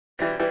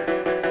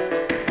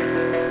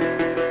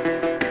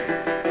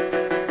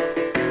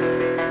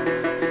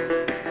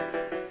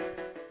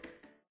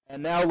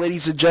now,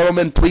 ladies and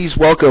gentlemen, please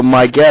welcome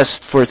my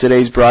guest for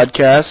today's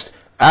broadcast,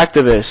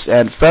 activist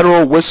and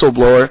federal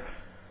whistleblower,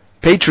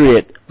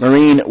 patriot,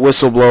 Marine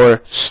whistleblower,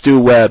 Stu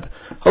Webb.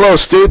 Hello,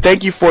 Stu.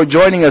 Thank you for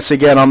joining us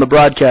again on the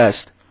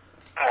broadcast.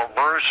 Well,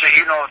 Bruce,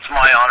 you know it's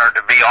my honor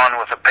to be on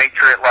with a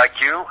patriot like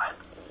you.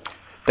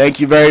 Thank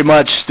you very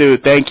much, Stu.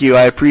 Thank you.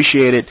 I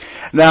appreciate it.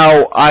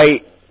 Now,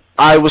 I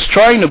was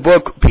trying to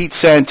book Pete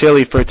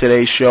Santilli for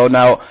today's show.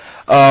 Now,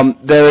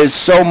 there is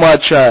so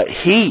much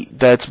heat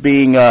that's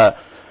being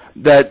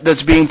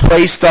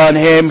placed on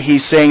him.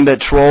 He's saying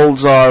that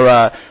trolls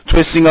are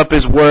twisting up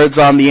his words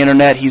on the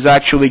internet. He's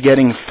actually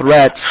getting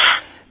threats.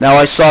 Now,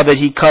 I saw that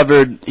he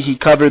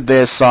covered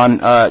this on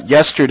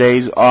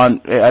yesterday's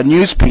on a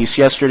news piece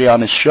yesterday on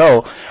his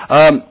show.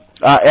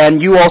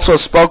 And you also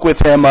spoke with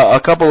him a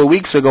couple of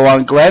weeks ago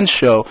on Glenn's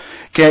show.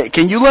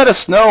 Can you let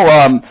us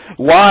know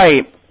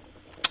why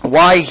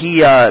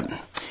he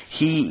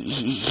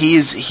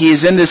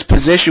is in this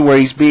position where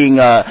he's being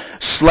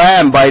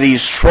slammed by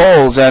these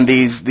trolls and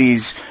these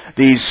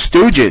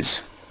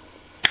stooges?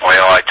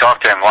 Well, I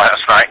talked to him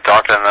last night,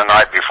 talked to him the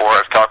night before.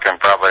 I've talked to him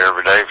probably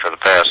every day for the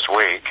past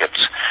week.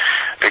 It's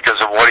because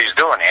of what he's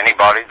doing.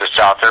 Anybody that's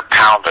out there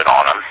pounding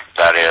on him,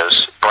 that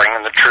is,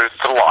 bringing the truth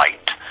to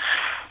light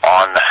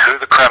on who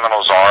the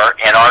criminals are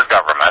in our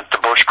government,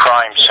 the Bush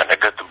crime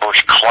syndicate, the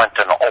Bush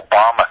Clinton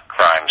Obama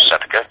crime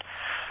syndicate,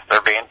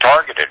 they're being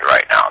targeted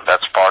right now.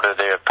 That's part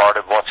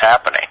of what's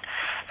happening.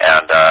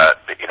 And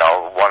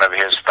one of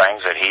his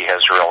things that he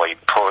has really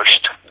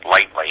pushed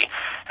lately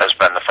has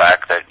been the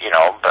fact that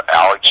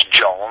Alex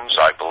Jones,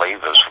 I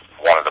believe, is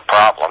one of the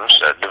problems.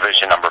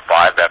 Division number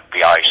 5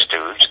 FBI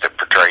stooge that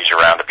portrays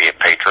around to be a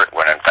patriot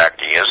when in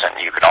fact he isn't.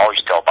 You can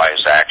always tell by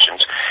his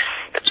actions.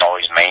 It's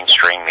always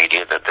mainstream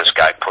media that this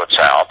guy puts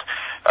out,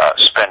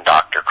 spin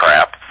doctor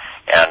crap.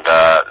 And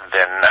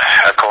then,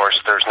 of course,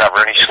 there's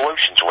never any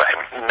solutions with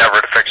him, never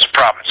to fix the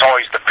problem. It's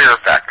always the fear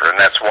factor, and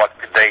that's what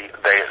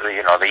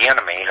the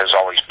enemy has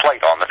always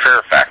played on, the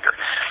fear factor.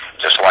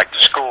 Just like the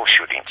school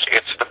shootings,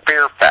 it's the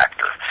fear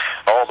factor.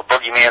 Oh, the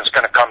boogeyman's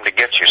going to come to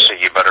get you, so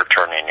you better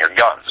turn in your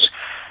guns.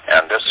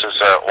 And this is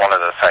one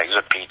of the things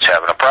that Pete's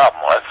having a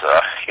problem with.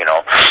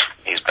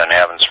 He's been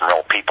having some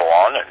real people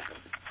on,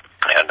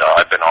 and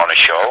I've been on a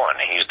show, and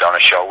he's done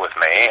a show with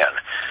me, and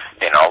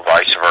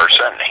vice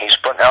versa, and he's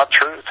putting out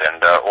truth.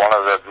 And one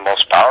of the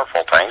most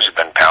powerful things he's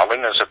been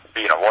pounding is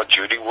what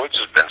Judy Woods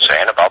has been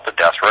saying about the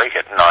death rate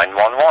hitting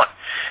 911.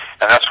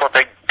 And that's what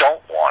they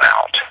don't want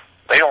out.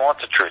 They don't want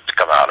the truth to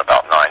come out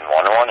about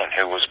 911 and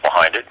who was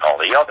behind it and all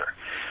the other.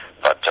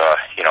 But,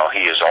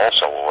 he is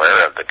also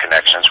aware of the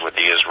connections with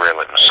the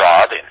Israeli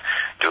Mossad in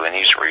doing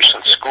these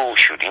recent school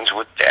shootings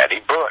with Daddy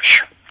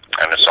Bush.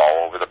 And it's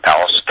all over the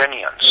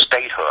Palestinian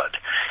statehood.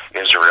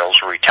 Israel's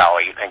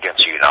retaliating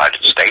against the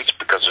United States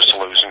because it's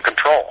losing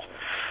control.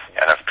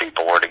 And if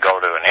people were to go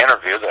to an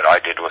interview that I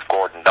did with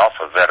Gordon Duff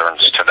of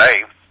Veterans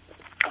Today,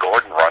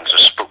 Gordon runs a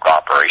spook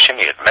operation.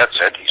 He admits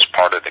it. He's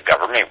part of the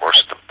government. He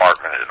works at the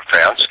Department of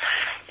Defense.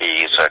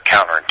 He's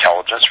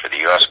counterintelligence for the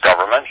U.S.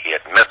 government. He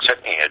admits it,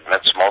 and he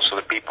admits most of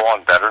the people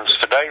on Veterans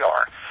Today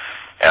are.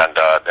 And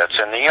that's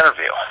in the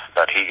interview.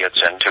 But he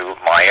gets into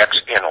my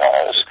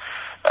ex-in-laws,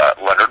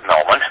 Leonard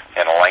Millman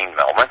and Elaine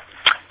Millman,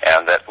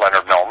 and that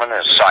Leonard Millman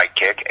and his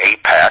sidekick,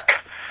 AIPAC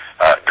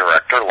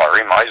director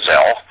Larry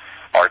Mizell,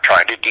 are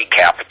trying to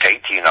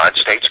decapitate the United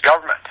States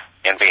government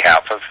in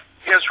behalf of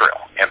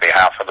Israel, in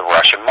behalf of the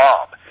Russian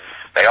mob.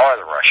 They are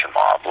the Russian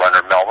mob.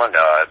 Leonard Millman,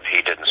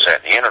 he didn't say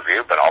it in the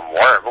interview, but I'm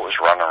aware of it, was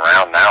running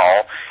around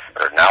now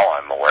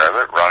I'm aware of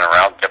it, running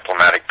around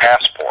diplomatic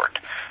passport,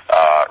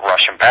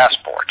 Russian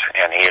passport.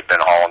 And he had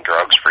been hauling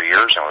drugs for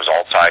years and was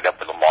all tied up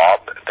with the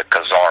mob, the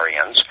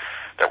Khazarians,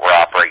 that were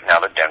operating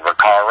out of Denver,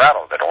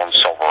 Colorado, that owned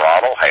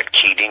Silverado, had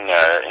Keating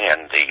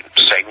and the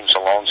savings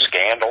and loan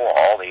scandal,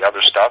 all the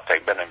other stuff.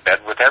 They've been in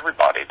bed with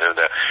everybody. They're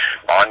the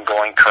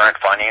ongoing current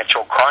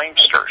financial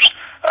crimesters,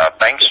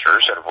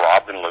 banksters that have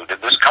robbed and looted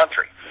this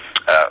country,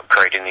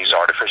 creating these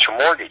artificial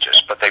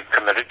mortgages. But they've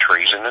committed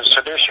treason and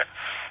sedition.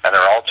 And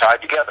they're all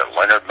tied together.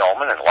 Leonard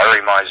Millman and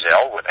Larry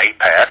Mizell with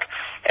AIPAC,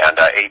 and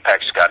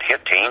AIPAC's got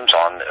hit teams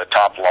on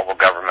top-level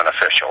government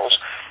officials,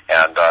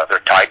 and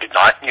they're tied to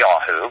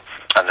Netanyahu,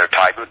 and they're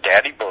tied with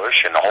Daddy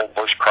Bush and the whole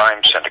Bush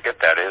crime syndicate,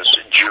 that is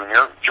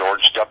Junior,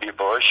 George W.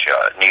 Bush,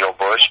 Neil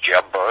Bush,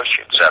 Jeb Bush,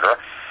 etc.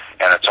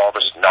 And it's all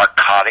this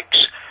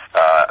narcotics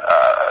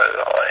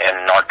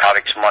and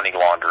narcotics money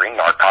laundering,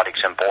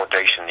 narcotics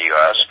importation in the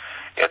U.S.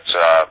 It's,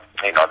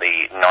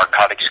 the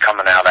narcotics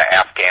coming out of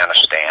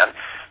Afghanistan.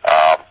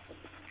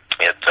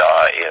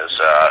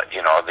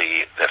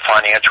 The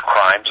financial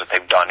crimes that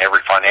they've done,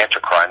 every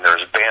financial crime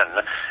there's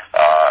been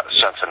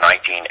since the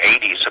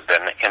 1980s have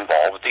been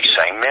involved with these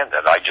same men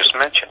that I just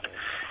mentioned.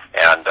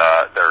 And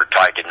they're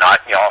tied to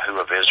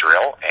Netanyahu of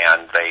Israel,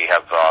 and they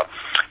have,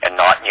 and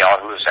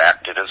Netanyahu has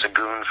acted as a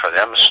goon for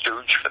them, a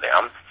stooge for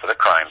them, for the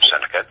crime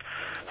syndicate.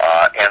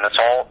 And it's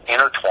all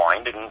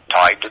intertwined and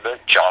tied to the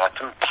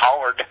Jonathan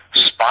Pollard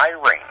spy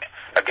ring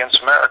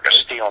against America,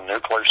 stealing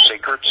nuclear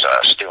secrets,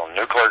 stealing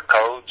nuclear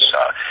codes,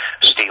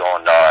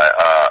 stealing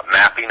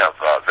mapping of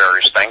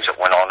various things that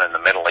went on in the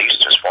Middle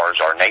East as far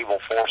as our naval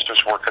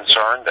forces were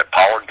concerned that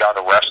Pollard got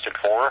arrested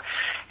for,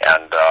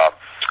 and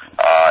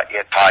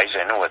it ties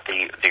in with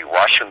the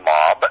Russian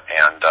mob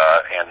and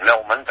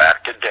Millman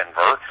back to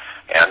Denver,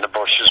 and the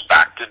Bushes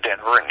back to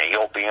Denver, and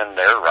he'll be in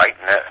there right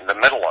in the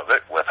middle of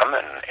it with them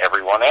and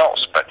everyone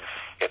else. But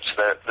it's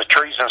the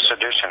treason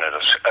sedition that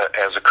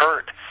has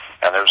occurred.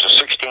 And there's a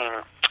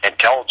 16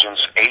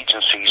 intelligence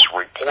agencies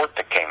report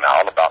that came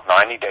out about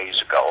 90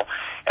 days ago,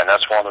 and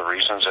that's one of the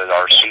reasons that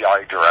our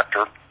CIA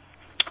director,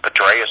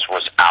 Petraeus,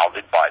 was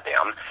outed by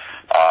them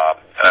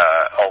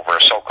over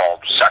a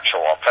so-called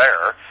sexual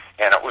affair,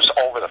 and it was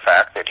over the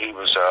fact that he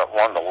was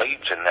one of the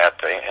leads in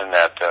that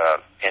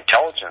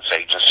intelligence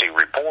agency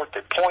report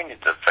that pointed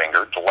the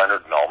finger to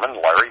Leonard Millman,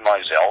 Larry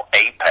Mizell,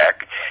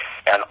 APEC,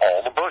 and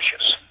all the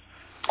Bushes.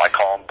 I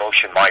call him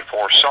Bush and my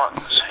 4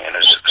 sons and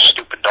his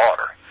stupid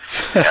daughter.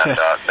 And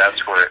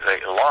that's where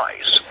it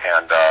lies.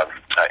 And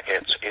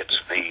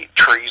it's the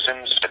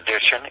treason,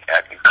 sedition.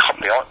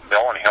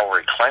 Bill and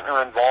Hillary Clinton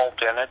are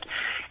involved in it.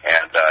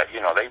 And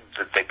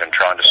they've been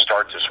trying to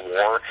start this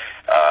war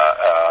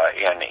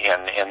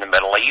in the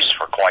Middle East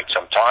for quite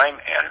some time.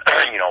 And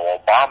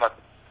Obama,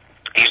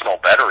 he's no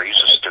better.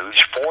 He's a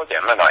stooge for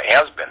them, and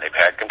has been. They've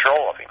had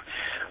control of him.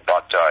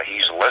 But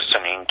he's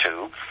listening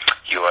to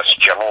U.S.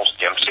 Generals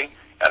Dempsey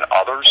and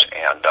others,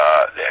 and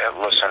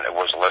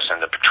was listening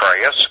to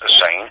Petraeus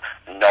saying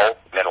no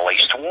Middle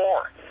East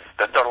war.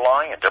 That they're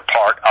lying. They're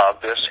part of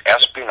this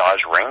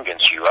espionage ring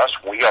against U.S.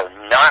 We are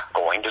not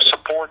going to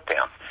support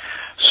them.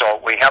 So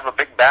we have a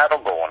big battle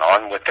going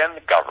on within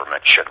the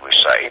government, should we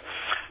say,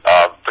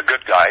 the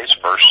good guys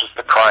versus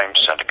the crime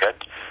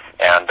syndicate.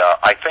 And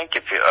I think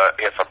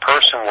if a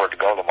person were to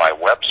go to my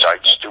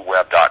website,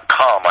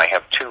 StuWebb.com, I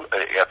have two.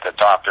 At the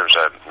top, there's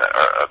a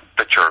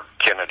picture of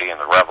Kennedy and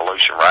the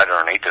Revolution. Right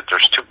underneath it,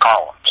 there's 2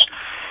 columns.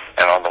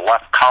 And on the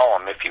left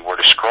column, if you were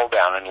to scroll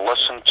down and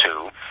listen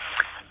to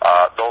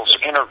those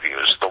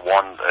interviews,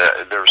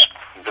 there's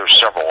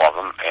several of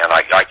them, and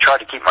I try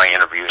to keep my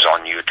interviews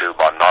on YouTube.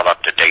 I'm not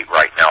up to date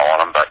right now on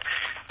them,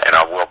 and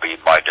I will be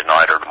by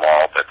tonight or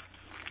tomorrow. But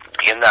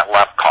in that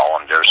left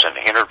column, there's an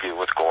interview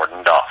with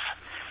Gordon Duff.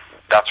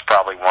 That's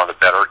probably one of the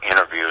better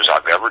interviews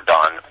I've ever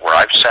done, where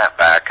I've sat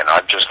back and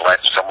I've just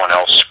let someone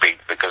else speak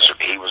because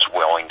he was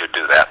willing to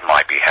do that on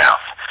my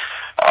behalf.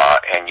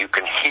 And you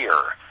can hear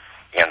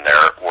in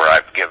there where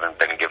I've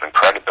been given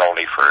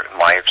credibility for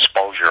my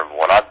exposure of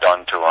what I've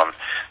done to him,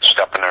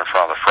 stepping in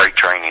front of the freight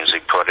train, as he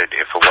put it.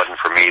 If it wasn't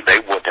for me, they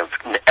wouldn't have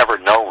ever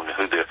known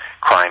who the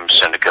crime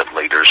syndicate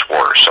leaders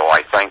were. So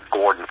I thank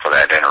Gordon for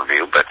that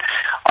interview, but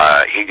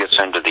he gets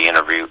into the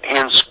interview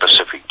in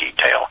specific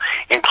detail,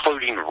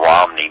 including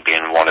Romney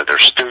being one of their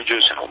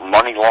stooges and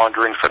money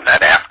laundering from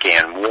that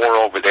Afghan war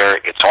over there.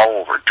 It's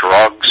all over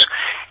drugs.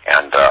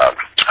 And,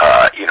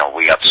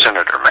 we got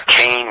Senator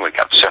McCain, we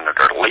got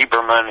Senator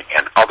Lieberman,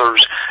 and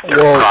others that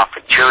are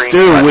profiteering.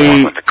 Stu,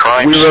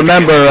 we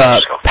remember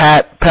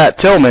Pat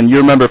Tillman. You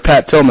remember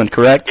Pat Tillman,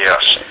 correct?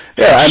 Yes.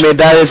 Yeah, I mean,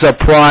 that is a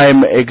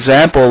prime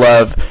example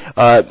of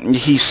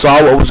he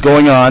saw what was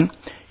going on.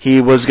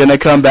 He was going to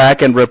come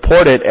back and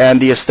report it, and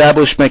the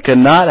establishment could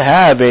not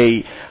have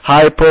a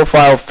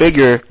high-profile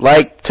figure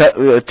like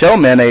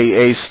Tillman,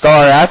 a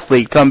star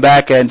athlete, come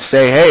back and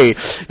say, hey,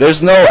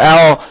 there's no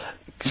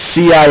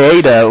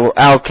Al-Qaeda or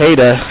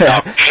Al-Qaeda.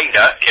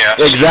 Al-Qaeda, yes.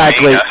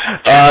 Exactly.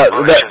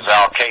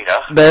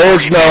 Al-Qaeda. There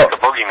is no... The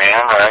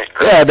boogeyman, right?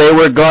 Yeah, they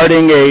were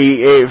guarding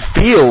a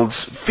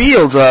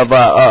fields of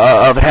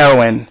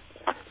heroin.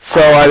 So,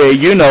 I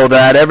mean, you know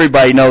that.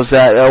 Everybody knows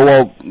that.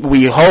 Well,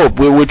 we hope.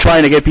 We're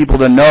trying to get people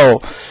to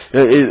know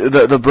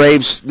the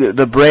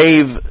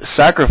brave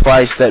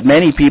sacrifice that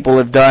many people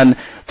have done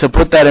to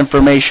put that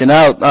information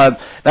out. Now,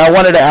 I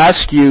wanted to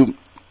ask you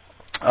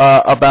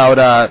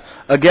about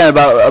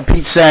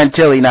Pete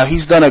Santilli. Now,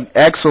 he's done an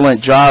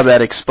excellent job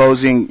at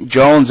exposing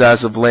Jones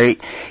as of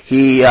late.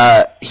 He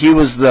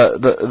was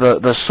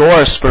the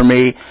source for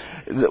me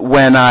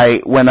when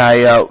I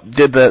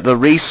did the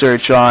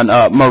research on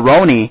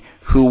Maroney,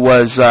 who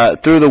was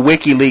through the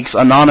WikiLeaks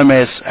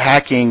anonymous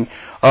hacking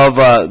of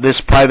this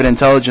private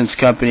intelligence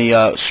company,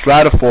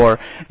 Stratofor.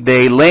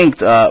 They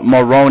linked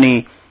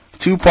Maroney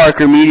to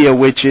Parker Media,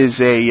 which is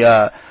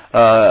a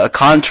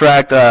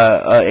contract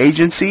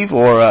agency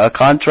or a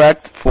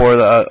contract for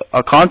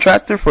a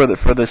contractor for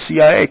the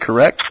CIA,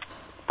 correct?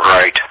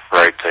 Right,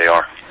 they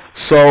are.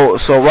 So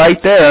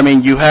right there, I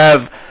mean, you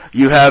have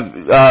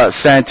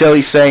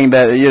Santilli saying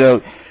that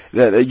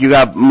that you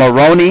got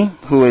Maroney,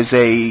 who is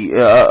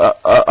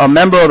a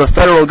member of the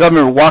federal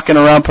government, walking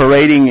around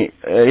parading,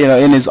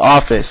 in his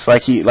office,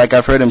 like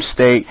I've heard him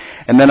state,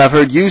 and then I've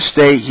heard you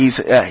state he's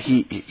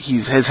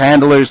his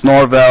handlers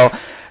Norvell,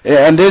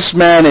 and this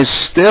man is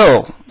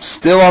still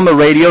on the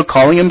radio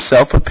calling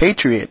himself a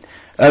patriot.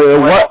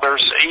 Well,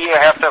 there's you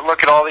have to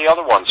look at all the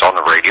other ones on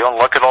the radio and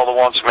look at all the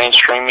ones in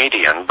mainstream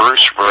media. And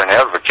Bruce, for an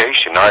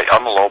edification,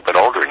 I'm a little bit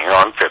older than you.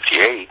 I'm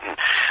 58, and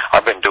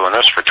I've been doing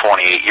this for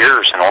 28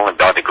 years, and only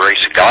by the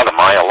grace of God am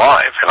I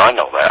alive, and I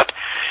know that.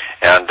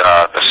 And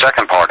the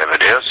second part of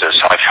it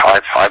is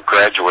I've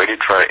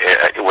graduated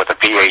with a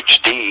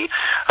PhD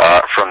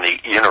from the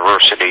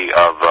University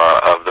of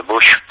the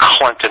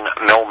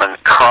Bush-Clinton-Millman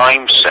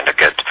Crime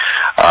Syndicate.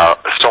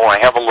 So I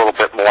have a little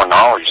bit more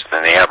knowledge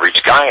than the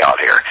average guy out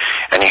here.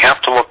 And you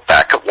have to look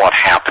back at what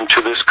happened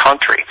to this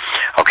country.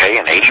 Okay,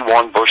 in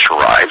 81, Bush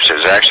arrives.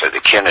 Is actually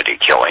the Kennedy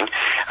killing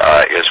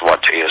is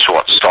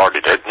what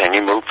started it. And then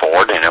you move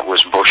forward, and it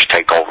was Bush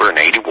take over in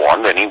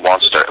 81. Then he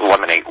wants to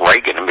eliminate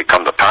Reagan and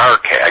become the power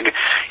keg.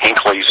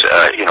 Hinckley's,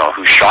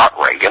 who shot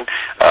Reagan,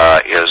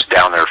 is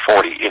down there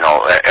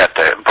at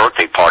the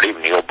birthday party of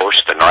Neil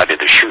Bush the night of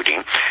the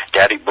shooting.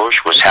 Daddy Bush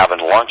was having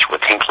lunch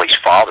with Hinckley's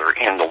father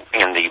in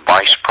the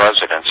vice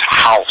president's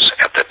house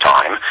at the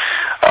time,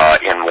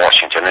 in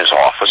Washington, his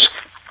office.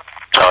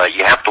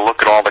 You have to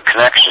look at all the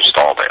connections to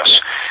all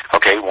this.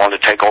 Okay, he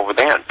wanted to take over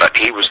then, but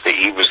he was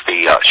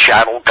the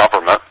shadow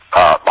government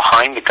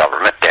behind the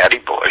government, Daddy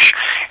Bush,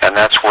 and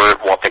that's where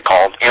what they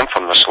called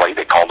infamously,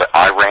 they called it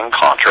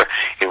Iran-Contra.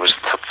 It was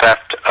the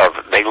theft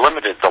of, they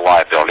limited the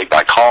liability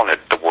by calling it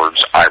the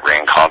words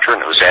Iran-Contra,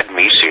 and it was Ed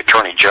Meese, the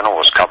Attorney General,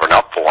 was covering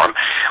up for him,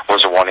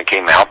 was the one who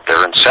came out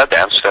there and said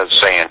that, instead of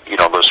saying,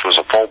 this was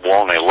a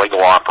full-blown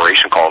illegal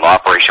operation called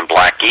Operation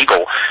Black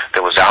Eagle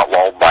that was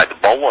outlawed by the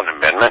Boland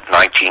Amendment in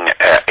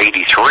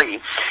 1983,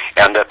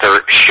 and that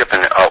they're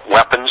shipping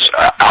weapons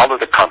out of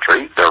the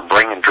country, they're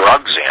bringing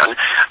drugs in,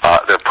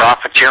 they're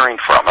profiteering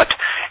from it,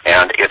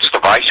 and it's the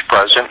vice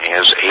president,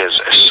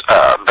 his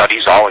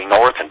buddies Ollie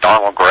North and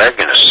Donald Gregg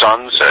and his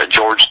sons,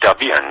 George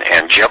W.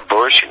 and Jeb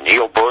Bush and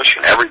Neil Bush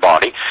and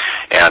everybody.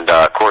 And,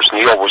 of course,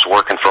 Neil was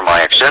working for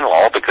my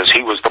ex-in-law because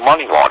he was the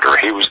money launderer.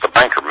 He was the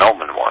banker,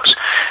 Millman was,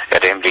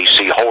 at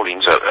MDC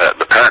Holdings,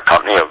 the parent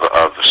company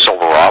of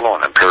Silverado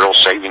and Imperial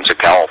Savings of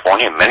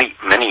California, and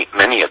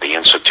many of the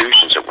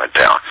institutions that went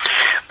down.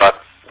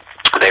 But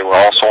they were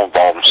also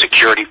involved in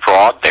security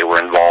fraud. They were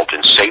involved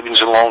in savings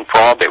and loan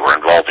fraud. They were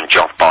involved in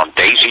junk bond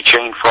daisy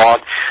chain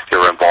fraud. They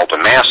were involved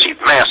in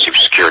massive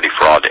security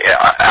fraud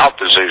out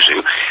the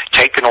Zuzu,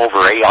 taking over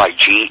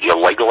AIG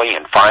illegally,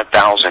 and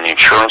 5,000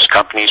 insurance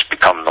companies,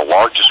 becoming the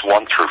largest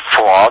one through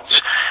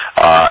frauds.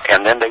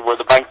 And then they were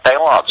the bank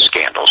bailout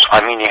scandals.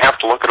 I mean, you have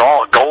to look at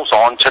all. It goes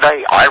on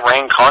today.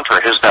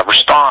 Iran-Contra has never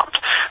stopped.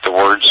 The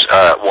words,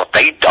 what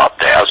they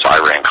dubbed as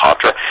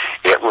Iran-Contra,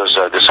 it was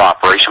this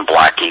Operation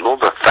Black Eagle,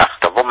 the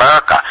theft of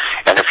America.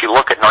 And if you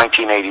look at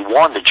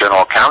 1981, the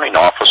General Accounting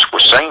Office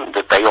was saying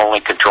that they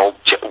only controlled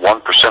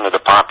 1% of the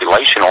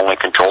population, only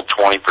controlled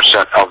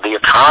 20% of the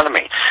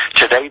economy.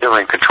 Today they're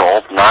in control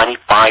of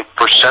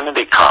 95% of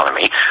the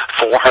economy.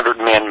 400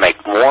 men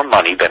make more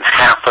money than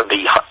half of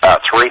the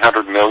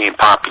 300 million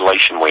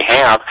population we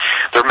have.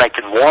 They're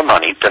making more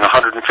money than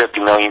 150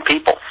 million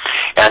people.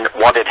 And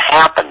what had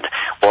happened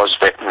was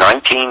that in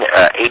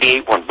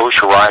 1988, when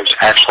Bush arrives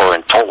actually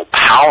in total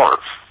power,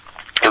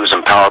 he was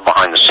in power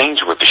behind the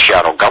scenes with the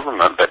shadow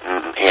government, but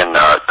in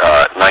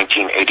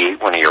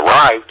 1988, when he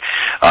arrived,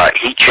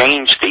 he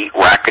changed the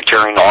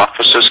racketeering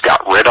offices,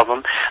 got rid of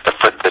them,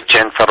 the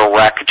 10 federal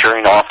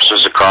racketeering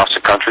offices across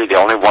the country. The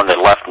only one that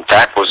left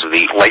intact was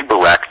the labor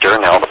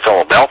racketeering out of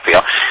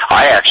Philadelphia.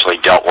 I actually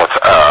dealt with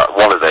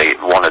one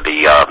of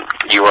the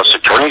U.S.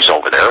 attorneys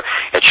over there,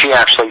 and she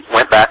actually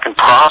went back and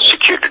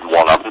prosecuted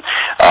one of them,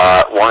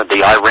 one of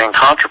the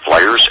Iran-Contra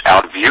players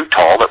out of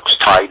Utah that was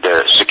tied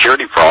to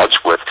security frauds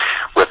with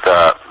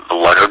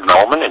Leonard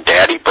Millman and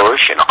Daddy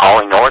Bush and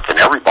Ollie North and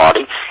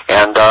everybody,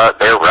 and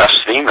they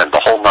arrested him and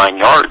the whole 9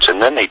 yards,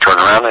 and then they turned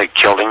around and they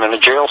killed him in a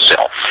jail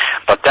cell.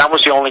 But that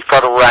was the only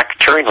federal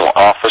racketeering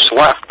office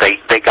left.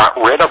 They got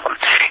rid of them,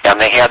 and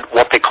they had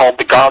what they called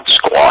the God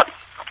Squad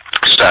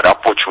set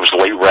up, which was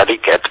Lee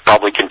Reddick at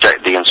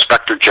the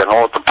Inspector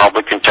General at the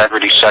Public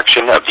Integrity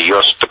Section of the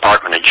U.S.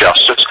 Department of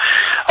Justice.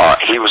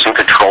 He was in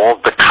control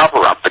of the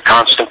cover-up, the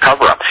constant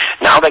cover-up.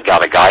 Now they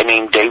got a guy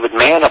named David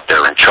Mann up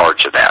there in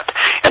charge of that.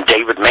 And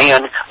David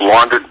Mann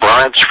laundered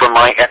bribes from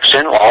my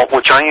ex-in-law,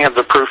 which I have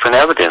the proof and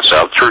evidence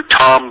of, through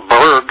Tom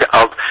Berg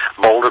of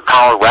Boulder,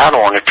 Colorado,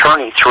 an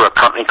attorney, through a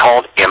company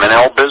called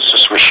M&L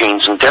Business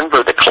Machines in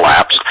Denver that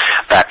collapsed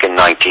back in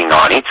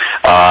 1990.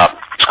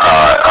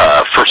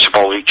 For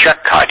supposedly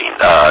check kiting.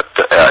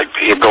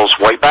 It goes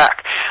way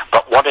back.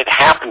 But what had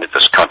happened to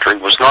this country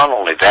was not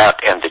only that,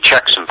 and the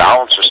checks and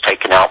balances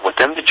taken out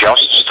within the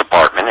Justice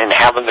Department, and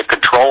having the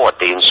control at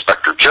the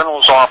Inspector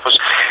General's office,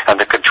 and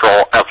the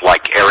control of,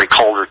 like, Eric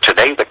Holder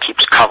today, that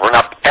keeps covering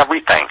up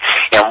everything,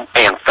 and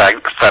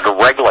federal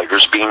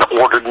regulators being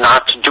ordered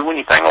not to do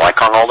anything,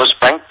 like on all this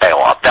bank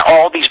bailout.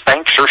 All these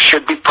banks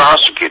should be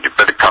prosecuted,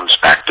 but it comes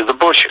back to the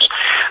Bushes.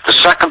 The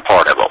second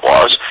part of it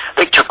was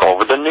they took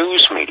over the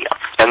news media,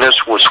 and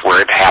this was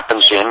where it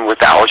happens in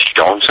with Alex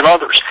Jones and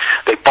others.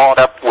 They bought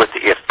up with,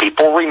 if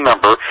people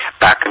remember,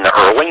 back in the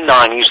early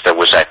 90s, there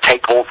was that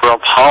takeover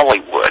of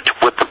Hollywood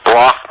with the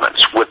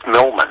Brothmans, with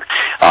Millman.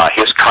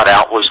 His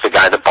cutout was the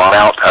guy that bought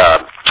out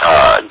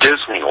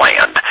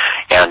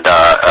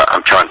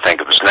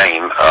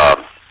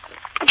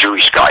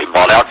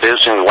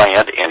in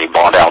land, and he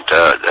bought out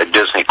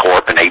Disney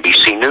Corp and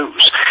ABC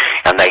News.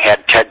 And they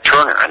had Ted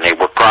Turner, and they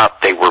were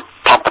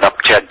pumping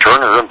up Ted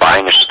Turner and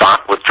buying his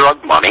stock with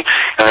drug money,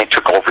 and they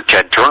took over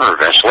Ted Turner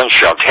eventually and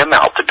shoved him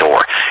out the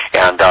door.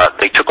 And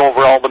they took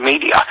over all the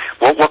media.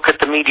 Well, look at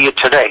the media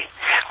today.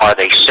 Are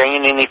they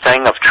saying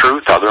anything of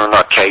truth other than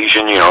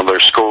occasion,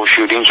 there's school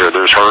shootings or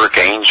there's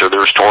hurricanes or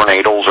there's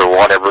tornadoes or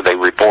whatever they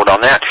report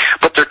on that?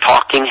 But they're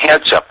talking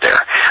heads up there.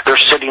 They're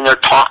sitting there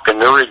talking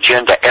their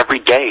agenda every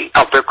day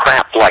of their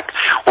crap, like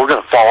we're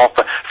going to fall off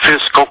a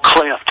physical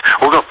cliff.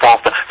 We're going to fall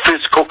off a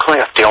physical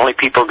cliff. The only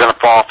people who are going to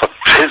fall off a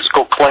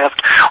physical cliff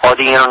are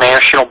the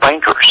international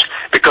bankers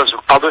because of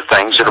other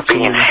things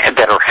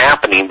that are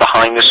happening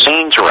behind the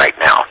scenes right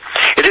now.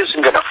 It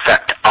isn't going to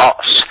affect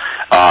us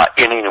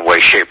in any way,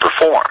 shape, or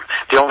form.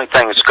 The only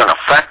thing that's going to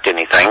affect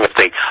anything if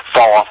they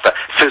fall off the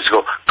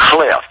physical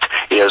cliff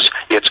is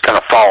it's going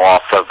to fall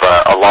off of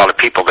a lot of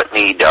people that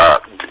need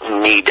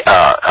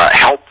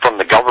help from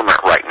the government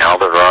right now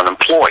that are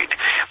unemployed.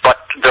 But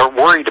they're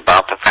worried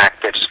about the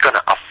fact that it's going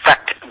to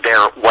affect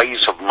their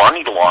ways of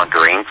money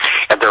laundering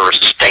and their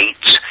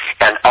estates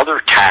and other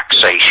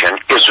taxation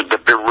is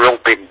the real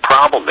big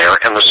problem there.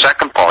 And the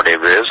second part of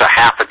it is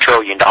 $500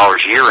 billion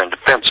a year in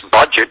defense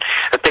budget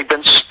that they've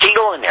been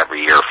stealing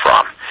every year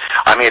from.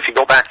 I mean, if you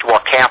go back to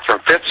what Catherine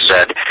Fitz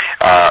said,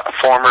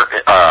 former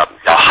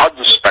HUD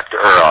inspector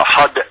or a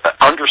HUD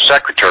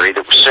undersecretary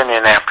that was sent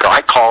in after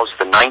I caused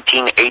the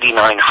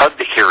 1989 HUD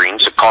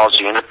hearings that caused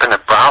the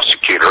independent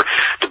prosecutor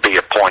to be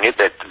appointed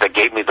that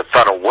gave me the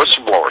federal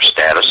whistleblower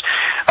status.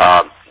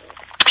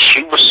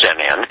 She was sent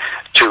in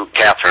to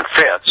Catherine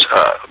Fitz.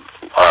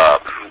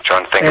 I'm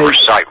trying to think of her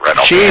site right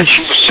off.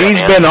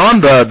 She's been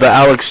on the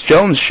Alex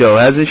Jones show,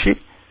 hasn't she?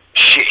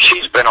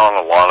 She's been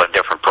on a lot of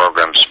different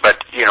programs,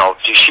 but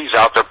she's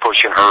out there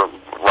pushing her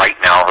right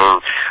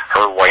now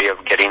her way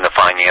of getting the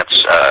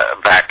finance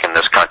back in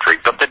this country.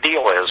 But the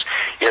deal is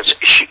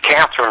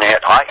Catherine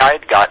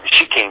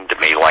she came to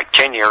me like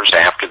 10 years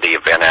after the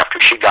event, after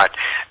she got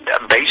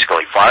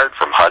basically fired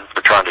from HUD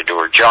for trying to do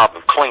her job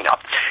of cleanup.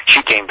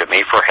 She came to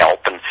me for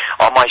help, and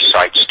on my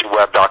site,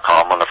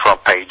 StuWebb.com, on the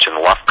front page in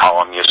the left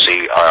column, you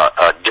see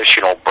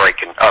additional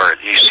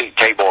you see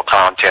table of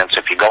contents.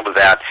 If you go to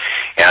that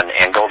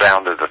and go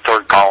down to the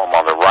third column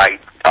on the right,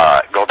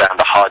 go down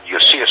to HUD, you'll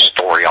see a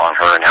story on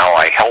her and how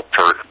I helped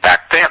her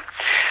back then.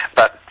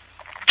 But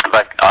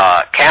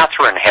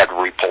Catherine had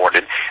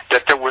reported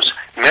that there was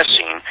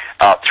missing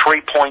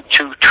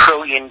 $3.2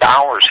 trillion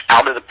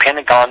out of the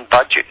Pentagon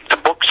budget. The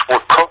books were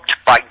cooked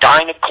by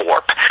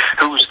Dynacorp,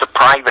 who's the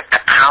private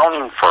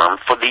accounting firm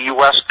for the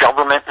U.S.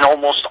 government and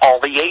almost all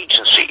the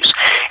agencies,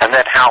 and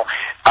that how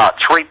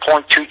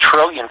 $3.2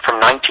 trillion from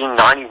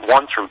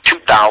 1991 through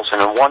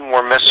 2001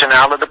 were missing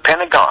out of the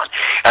Pentagon.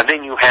 And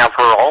then you have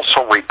her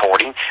also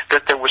reporting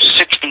that there was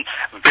 $60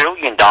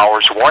 billion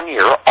one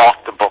year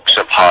off the books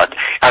of HUD,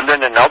 and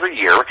then another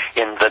year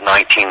in the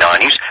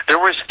 1990s there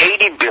was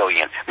 $80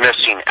 billion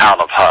missing out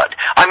of HUD.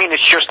 I mean,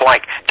 it's just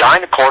like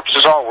Dynacorp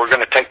says, we're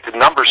going to take the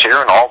numbers here,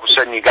 and all of a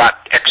sudden you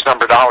got X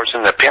number of dollars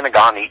in the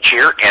Pentagon each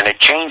year, and it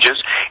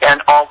changes,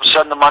 and all of a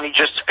sudden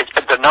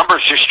the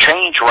numbers just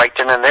change right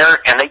then and there,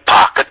 and they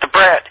pocket the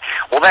bread.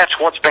 Well, that's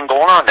what's been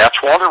going on.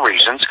 That's one of the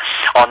reasons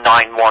on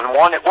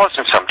 911 it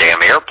wasn't some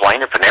damn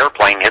airplane. If an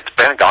airplane hit the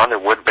Pentagon, there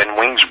would have been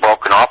wings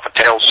broken off of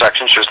tail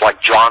sections, just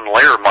like John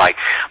Lear, my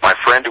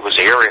friend who was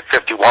the Area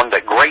 51,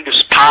 the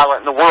greatest pilot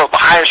in the world, the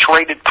highest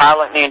rated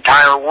pilot in the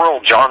entire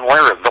world, John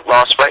Lear of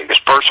Las Vegas,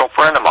 personal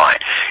friend of mine.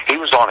 He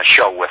was on a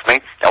show with me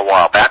a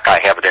while back. I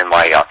have it in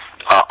my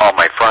on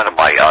my front of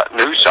my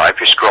news site.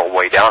 If you scroll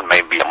way down,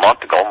 maybe a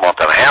month and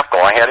a half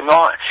ago, I had him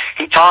on.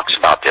 He talks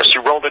about this. He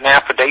wrote an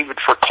affidavit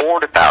for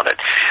court about it,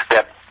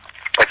 that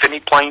if any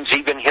planes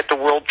even hit the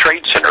World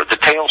Trade Center, the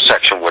tail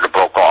section would have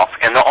broke off,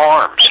 and the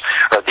arms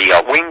or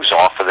the wings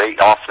off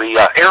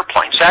the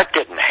airplanes. That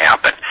didn't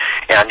happen.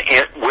 And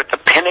with the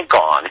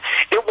Pentagon,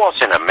 it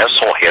wasn't a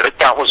missile hit.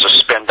 That was a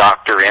spin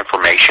doctor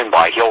information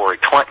by Hillary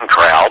Clinton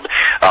crowd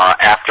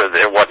after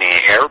there wasn't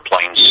any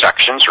airplane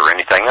sections or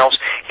anything else.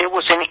 It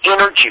was an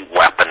energy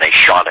weapon they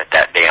shot at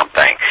that damn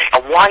thing.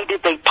 And why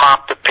did they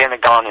pop the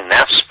Pentagon in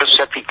that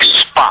specific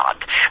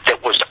spot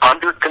that was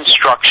under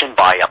construction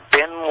by a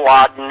Bin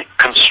Laden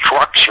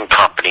construction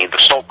company, the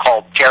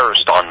so-called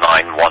terrorist on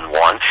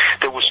 911,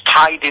 that was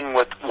tied in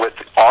with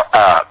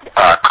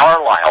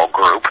Carlyle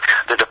Group,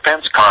 the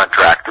defense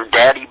contractor,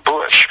 Daddy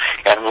Bush,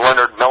 and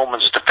Leonard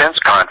Millman's defense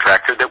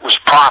contractor that was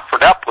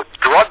proffered up with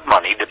drug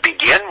money to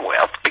begin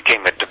with,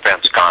 became a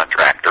defense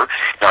contractor,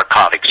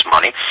 narcotics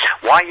money.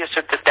 Why is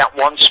it that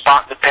one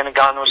spot in the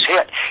Pentagon was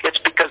hit? It's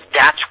because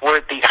that's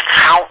where the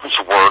accountants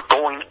were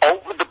going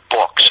over the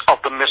books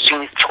of the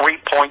missing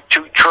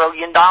 $3.2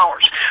 trillion.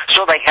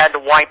 So they had to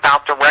wipe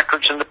out the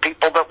records and the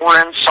people that were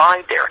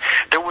inside there.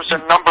 There was a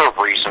number of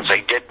reasons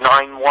they did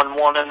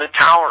 911 in the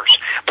towers,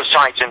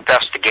 besides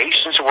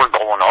investigations that were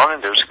going on,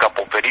 and there's a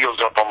couple videos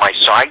up on my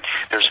site.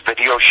 There's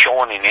video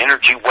showing an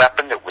energy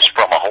weapon that was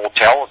from a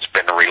hotel. It's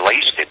been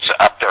released. It's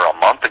up there a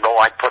month ago.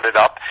 I put it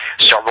up.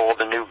 Several of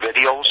the new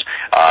videos.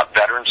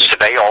 Veterans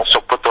Today also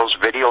put those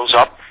videos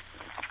up.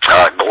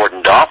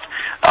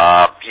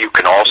 you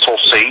can also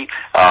see,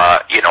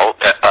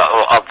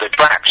 of the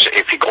tracks.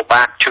 If you go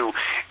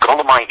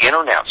to my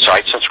internet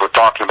site, since we're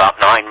talking about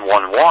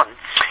 911,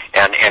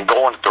 and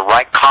go into the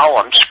right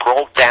column,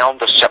 scroll down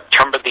to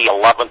September the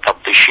 11th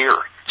of this year.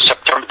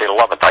 September the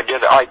 11th.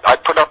 I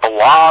put up a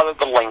lot of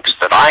the links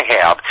that I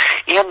have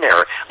in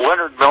there.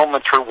 Leonard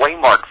Millman through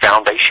Waymark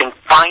Foundation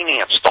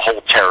financed the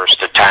whole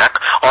terrorist attack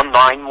on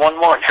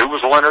 911. Who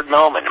was Leonard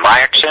Millman? My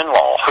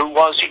ex-in-law. Who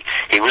was he?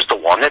 He was the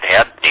one that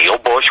had Neil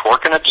Bush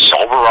working at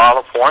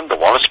Silverado for him, the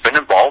one that's been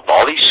involved in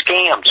all these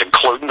scams,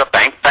 including the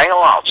bank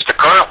bailouts, the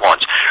current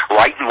ones,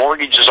 writing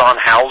mortgages on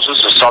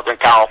houses in Southern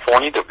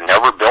California that were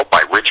never built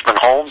by Richmond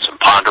Homes and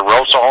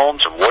Ponderosa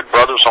Homes and Wood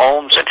Brothers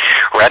Homes and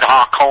Red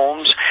Hawk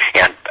Homes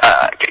and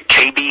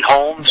KB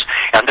Homes,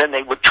 and then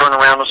they would turn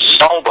around and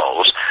sell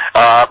those,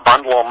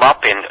 bundle them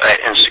up in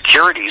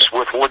securities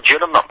with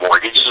legitimate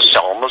mortgages and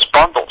sell them as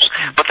bundles.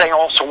 But they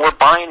also were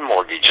buying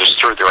mortgages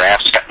through their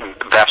asset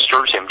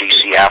investors,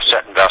 MDC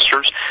Asset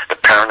Investors, the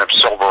parent of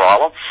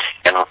Silverado,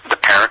 and the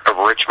parent of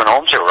Richmond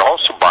Homes. They were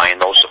also buying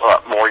those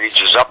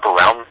mortgages up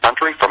around the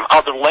country from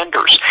other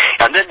lenders.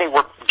 And then they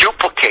were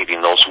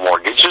duplicating those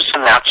mortgages,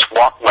 and that's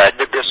what led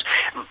to this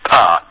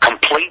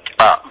complete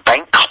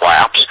bank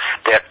collapse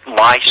that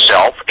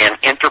myself and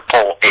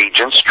Interpol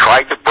agents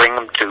tried to bring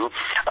them to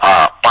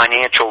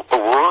financial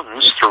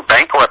ruins through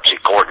bankruptcy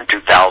court in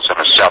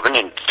 2007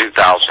 and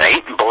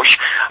 2008. And Bush,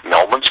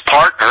 Millman's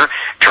partner,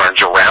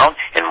 turns around,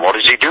 and what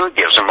does he do? He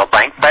gives them a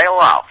bank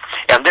bailout.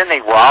 And then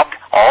they robbed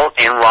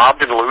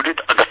and looted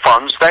the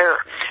funds there.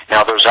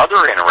 Now, there's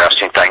other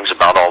interesting things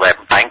about all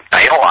that bank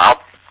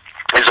bailout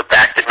is the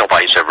fact that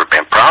nobody's ever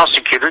been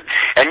prosecuted,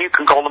 and you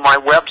can go to my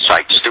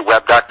website,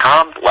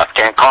 StuWebb.com,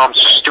 left-hand column,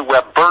 Stu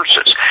Webb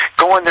Versus.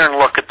 Go in there and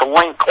look at the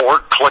link, or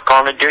click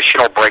on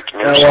additional breaking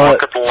news and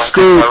look at the link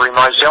Stu, of Larry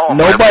Mizell.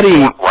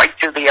 Right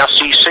to the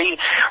SEC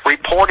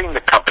reporting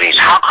the companies.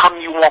 How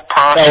come you won't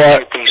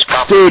prosecute these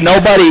companies?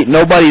 Stu,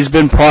 nobody's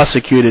been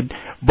prosecuted,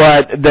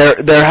 but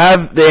there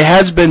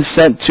has been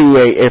sent to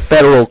a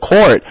federal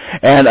court,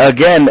 and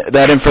again,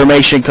 that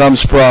information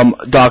comes from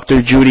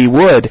Dr. Judy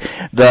Wood,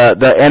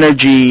 the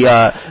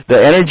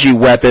energy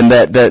weapon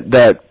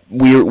that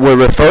we're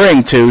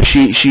referring to.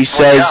 She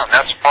says, and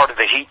that's part of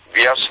the heat.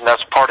 Yes, and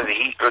that's part of the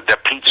heat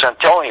that Pete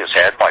Santilli has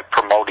had by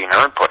promoting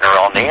her and putting her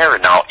on the air.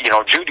 Now,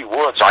 Judy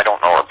Woods, I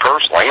don't know her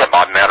personally. As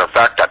a matter of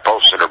fact, I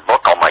posted her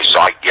book on my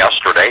site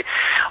yesterday.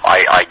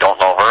 I don't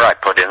know her. I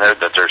put in there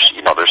that there's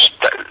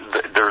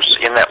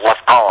in that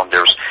left column,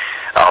 there's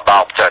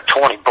about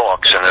 20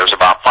 books, and there's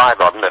about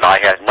 5 of them that I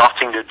had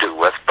nothing to do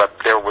with, but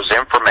there was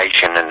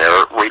information in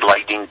there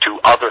relating to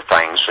other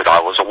things that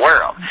I was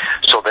aware of.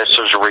 So this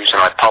is the reason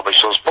I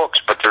published those books,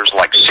 but there's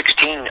like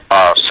 17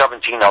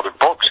 other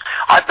books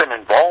I've been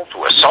involved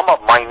with. Some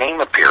of my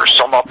name appears,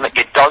 some of them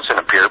it doesn't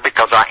appear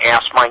because I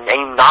asked my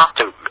name not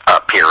to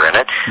appear in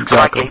it, but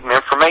I gave them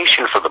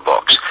information for the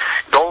books.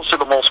 Those are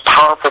the most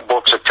powerful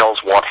books that tells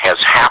what has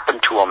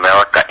happened to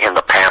America in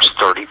the past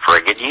 30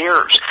 friggin'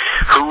 years.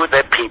 Who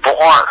the people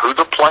are, who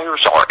the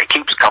players are. It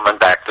keeps coming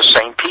back the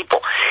same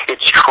people.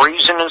 It's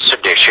treason and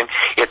sedition.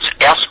 It's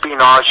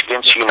espionage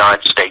against the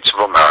United States of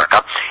America,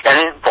 and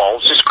it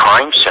involves this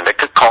crime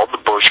syndicate called the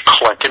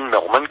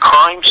Bush-Clinton-Millman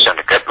Crime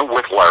Syndicate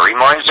with Larry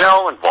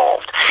Mizell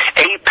involved.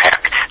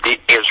 AIPAC, the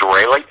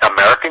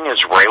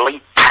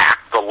American-Israeli PAC,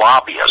 the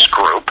lobbyist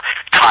group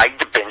tied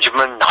to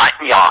Benjamin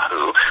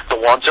Netanyahu, the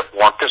ones that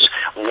want this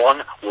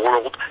one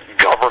world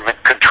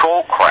government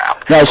control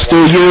crap. Now,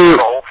 Stu,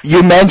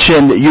 you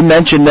mentioned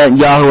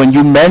Netanyahu, and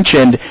you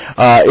mentioned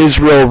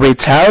Israel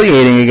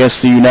retaliating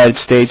against the United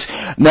States.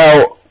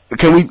 Now,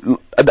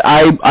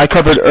 I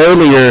covered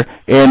earlier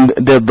in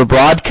the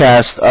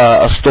broadcast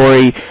a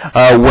story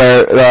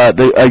where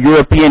a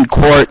European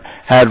court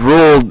had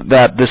ruled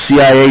that the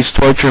CIA's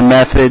torture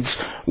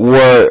methods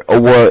were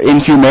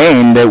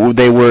inhumane.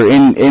 They were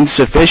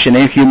insufficient,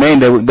 inhumane.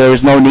 There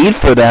was no need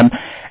for them,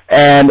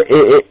 and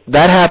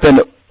that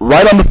happened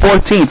right on the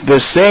 14th, the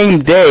same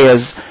day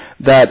as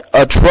that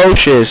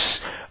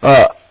atrocious,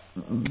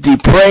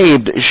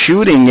 depraved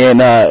shooting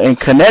in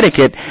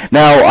Connecticut.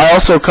 Now, I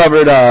also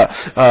covered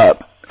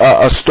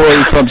a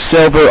story from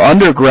Silver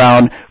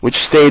Underground, which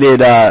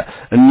stated a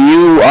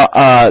new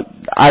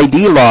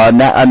ID law,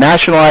 a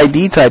national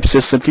ID type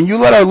system. Can you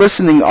let our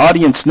listening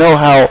audience know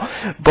how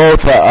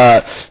both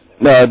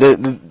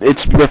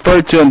it's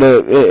referred to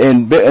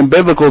in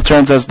biblical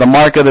terms as the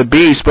mark of the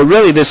beast, but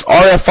really this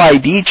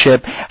RFID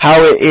chip, how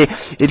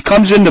it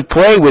comes into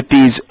play with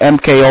these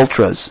MK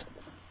Ultras?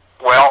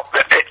 Well,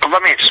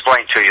 let me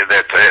explain to you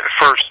that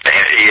first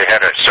you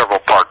had a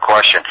several-part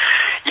question.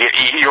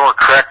 You're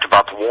correct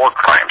about the war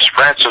crimes.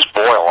 Francis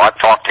Boyle, I've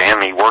talked to him.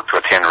 He worked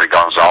with Henry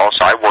Gonzalez.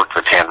 I worked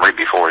with Henry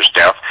before his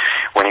death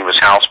when he was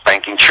House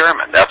Banking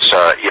Chairman. That's,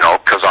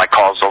 because I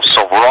caused those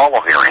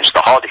Silverado hearings,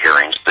 the HUD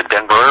hearings, the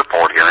Denver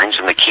Airport hearings,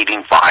 and the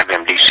Keating 5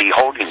 MDC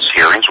Holdings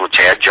hearings, which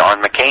had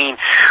John McCain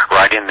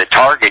right in the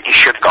target. He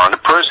should have gone to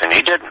prison.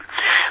 He didn't.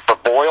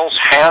 But Boyles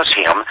has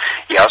him,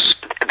 yes.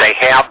 they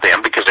have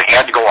them because they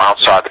had to go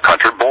outside the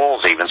country.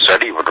 Bowles even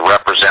said he would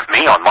represent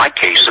me on my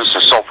cases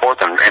and so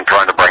forth and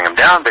trying to bring them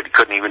down, but he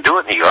couldn't even do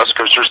it in the U.S.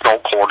 because there's no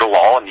court of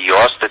law in the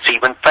U.S. that's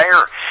even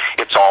fair.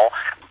 It's all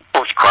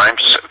Bush crime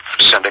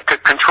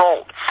syndicate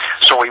controlled.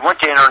 So he went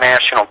to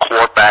international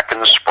court back in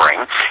the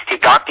spring. He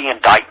got the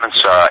indictments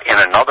in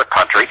another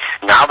country.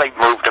 Now they've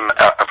moved him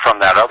from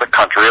that other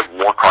country of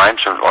war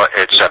crimes,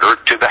 et cetera,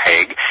 to The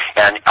Hague.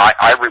 And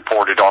I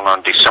reported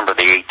on December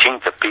the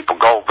 18th that People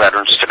Go.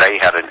 Veterans Today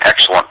had an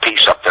excellent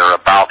piece up there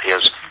about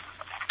his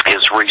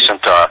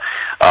recent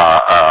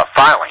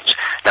filings.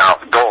 Now,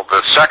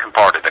 the second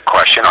part of the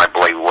question, I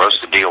believe, was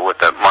to deal with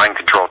the mind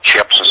control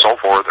chips and so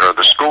forth, or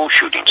the school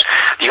shootings.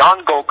 The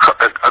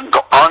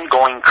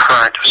ongoing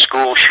current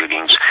school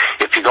shootings,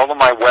 if you go to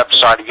my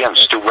website again,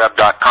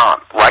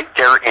 StuWebb.com, right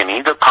there in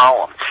either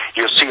column,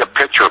 you'll see a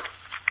picture.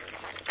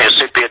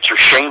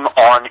 Shame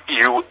on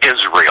you,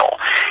 Israel.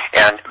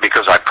 And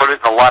because I put it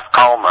in the left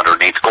column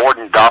underneath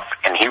Gordon Duff,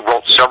 and he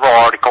wrote several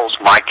articles.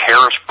 Mike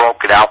Harris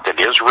broke it out that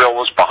Israel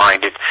was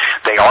behind it.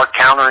 They are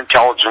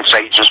counterintelligence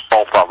agents,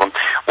 both of them,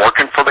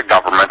 working for the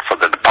government, for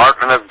the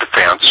Department of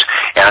Defense,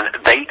 and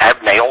they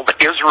have nailed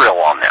Israel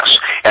on this.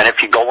 And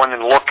if you go in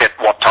and look at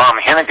what Tom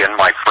Hennigan,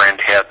 my friend,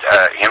 had,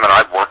 him and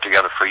I've worked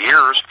together for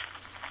years,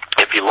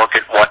 if you look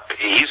at what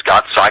he's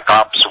got, Psych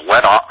Ops,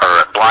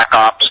 Black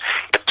Ops,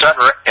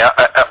 etc.,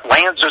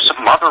 Lanza's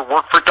mother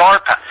worked for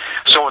DARPA.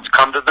 So it's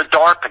come to the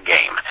DARPA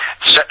game,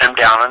 setting them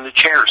down in the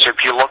chairs.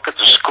 If you look at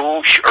the school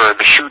or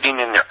the shooting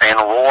in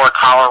Aurora,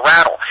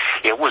 Colorado,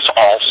 it was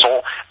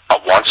also,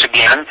 once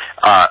again,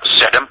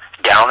 set them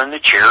down in the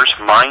chairs,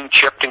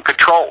 mind-chipped and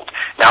controlled.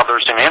 Now,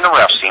 there's an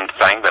interesting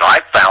thing that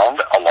I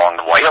found along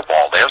the way of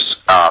all this,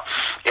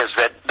 is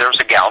that there's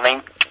a gal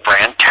named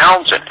Fran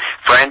Townsend.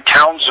 Fran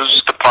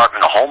Townsend's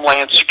Department of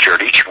Homeland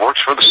Security. She works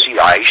for the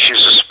CIA.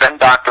 She's a spin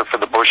doctor for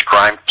the Bush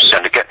crime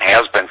syndicate and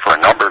has been for a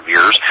number of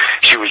years.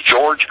 She was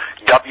George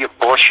W.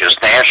 Bush's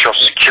national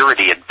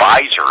security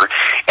advisor.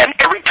 And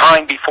every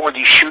time before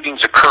these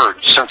shootings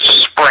occurred since the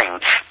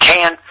spring,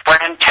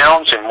 Fran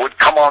Townsend would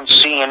come on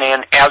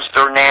CNN as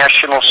their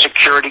national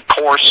security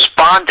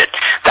correspondent.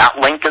 That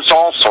link is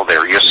also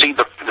there. You see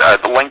the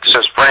link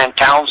says Fran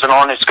Townsend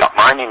on it. It's got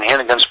mine and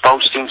Hennigan's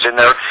postings in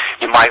there.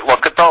 You might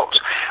look at those.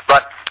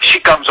 But she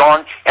comes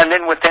on, and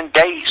then within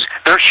days,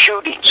 there's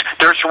shootings.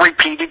 There's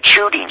repeated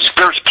shootings.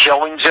 There's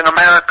killings in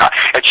America.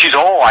 And she's,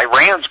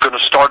 Iran's going to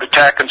start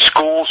attacking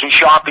schools and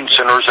shopping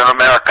centers in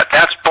America.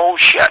 That's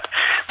bullshit.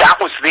 That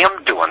was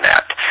them doing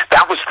that.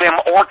 That was them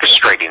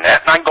orchestrating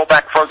that. And I can go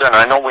back further, and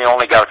I know we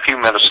only got a few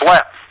minutes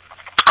left.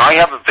 I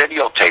have a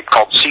videotape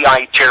called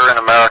CIA Terror in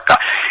America.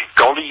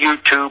 Go to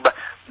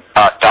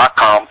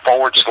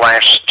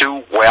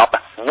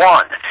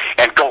YouTube.com/StuWebb1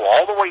 and go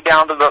all the way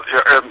down to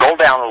go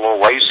down a little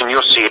ways and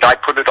you'll see it. I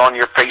put it on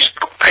your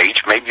Facebook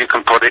page. Maybe you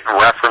can put it in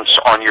reference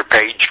on your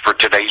page for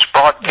today's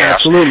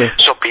broadcast. Absolutely.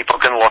 So people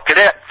can look at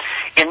it.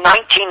 In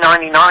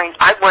 1999,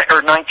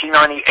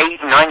 1998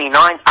 and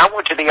 99, I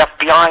went to the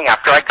FBI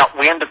after I got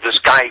wind of this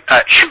guy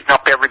shooting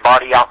up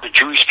everybody out in the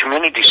Jewish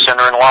Community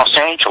Center in Los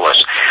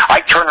Angeles.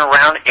 I turned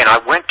around and I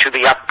went to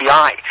the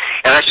FBI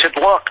and I said,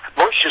 look,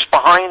 Bush is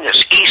behind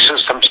this.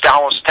 E-Systems,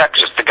 Dallas,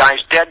 Texas. The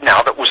guy's dead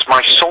now. That was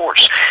my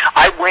source.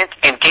 I went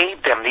and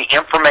gave them the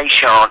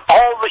information on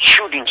all the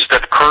shootings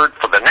that occurred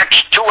for the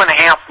next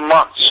 2.5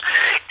 months.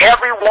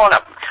 Every one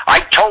of them.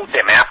 I told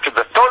them after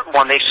the third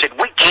one, they said,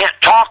 we can't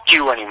talk to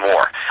you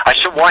anymore. I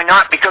said, why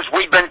not? Because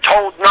we've been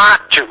told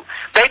not to.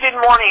 They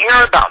didn't want to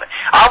hear about it.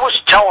 I was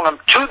telling them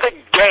to the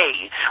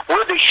day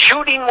where the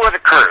shooting would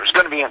occur. It was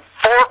going to be in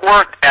Fort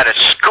Worth at a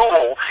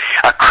school,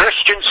 a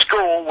Christian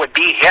school would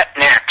be hit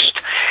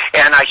next.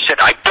 And I said,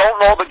 I don't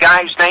know the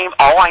guy's name.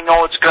 All I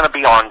know it's going to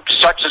be on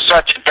such and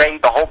such a day,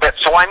 the whole bit.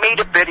 So I made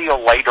a video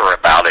later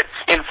about it,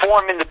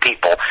 informing the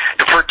people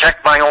to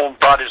protect my own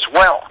butt as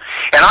well.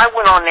 And I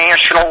went on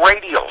national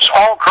radios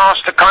all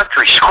across the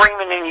country,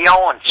 screaming and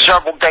yelling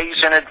several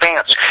days in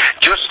advance,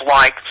 just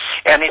like,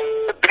 and it's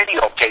the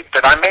videotape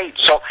that I made.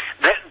 So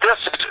this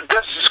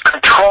is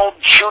controlled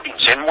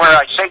shootings. And where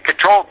I say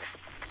controlled,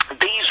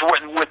 these were,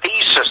 with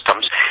these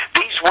systems,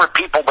 these were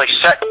people they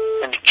set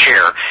in the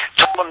chair,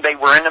 told them they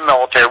were in the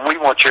military, we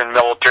want you in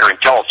military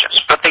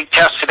intelligence. But they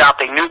tested out,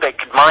 they knew they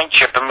could mind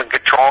chip them and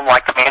control them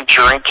like a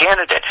Manchurian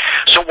candidate.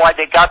 So why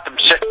they got them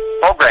sitting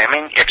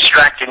programming,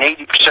 extracting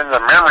 80% of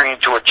their memory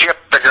into a chip,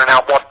 figuring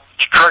out what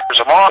triggers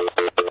them off,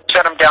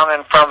 set them down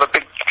in front of a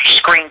big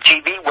screen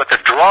TV with a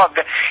drug,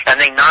 and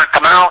they knock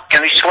them out,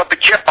 and they slip a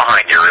chip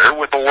behind your ear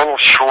with a little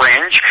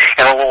syringe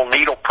and a little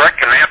needle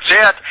prick, and that's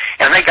it.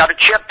 And they got a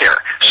chip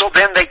there. So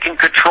then they can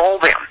control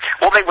them.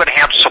 Well, they would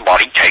have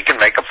somebody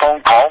make a phone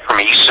call from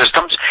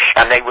E-Systems,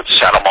 and they would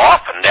set them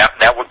off, and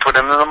that would put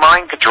them in the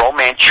mind control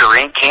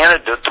Manchurian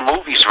candidate. The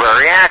movie's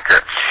very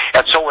accurate.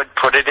 And so it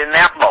put it in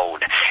that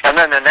mode. And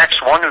then the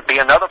next one would be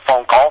another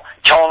phone call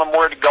telling them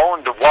where to go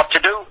and what to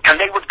do, and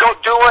they would go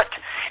do it.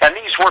 And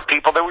these were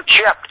people that were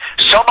chipped.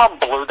 Some of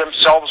them blew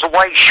themselves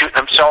away, shooting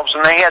themselves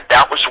in the head.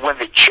 That was when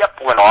the chip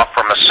went off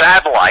from a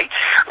satellite,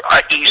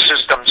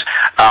 E-Systems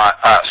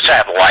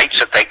satellites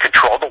that they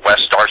control, the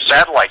Westar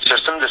satellite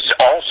system. This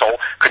also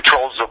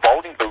controls the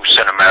voting booths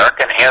in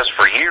America and has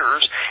for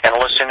years, and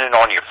listening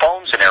on your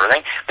phones and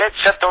everything. They'd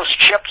set those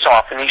chips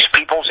off in these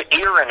people's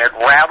ear, and it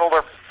rattled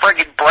their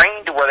friggin'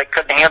 brain to where they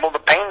couldn't handle the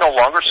pain no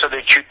longer, so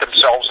they'd shoot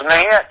themselves in the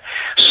head.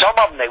 Some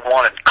of them they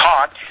wanted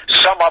caught,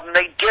 some of them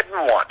they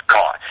didn't want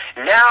caught.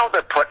 Now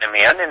they're putting them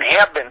in, and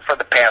have been for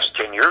the past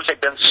 10 years.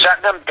 They've been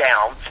setting them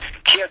down,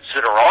 kids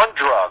that are on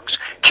drugs,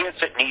 kids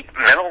that need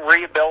mental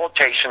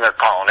rehabilitation, they're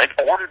calling it,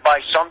 ordered by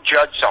some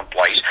judge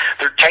someplace.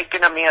 They're taking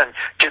them in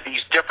to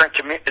these different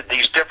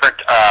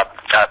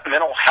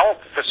mental health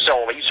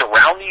facilities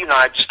around the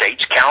United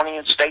States, county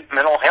and state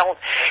mental health,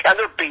 and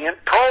they're being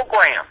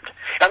programmed.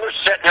 And they're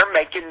sitting there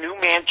making new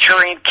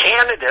Manchurian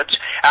candidates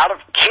out of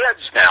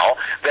kids now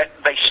that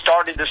they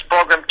started this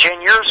program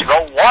 10 years ago.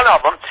 One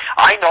of them,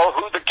 I know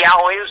who the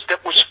gal is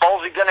that was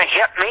supposedly going to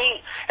hit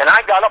me, and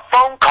I got a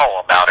phone call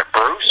about it,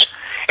 Bruce.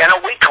 And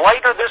a week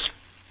later, this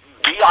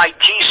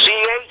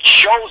BITCH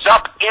shows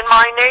up in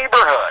my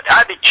neighborhood. I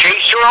had to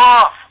chase her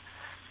off.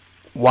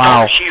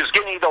 Wow. She was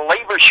going to either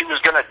leave or she was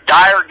going to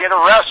die or get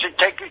arrested.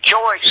 Take your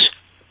choice.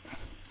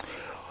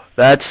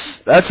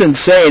 That's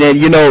insane. And,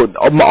 you know,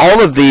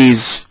 all of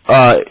these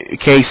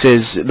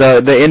cases,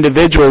 the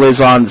individual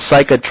is on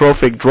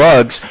psychotropic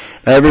drugs.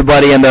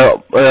 Everybody and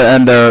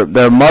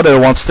their mother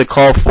wants to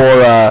call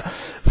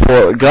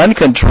for gun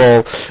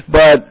control,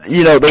 but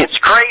you know it's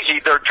crazy.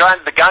 They're trying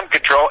the gun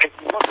control.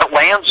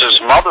 Lance's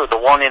mother, the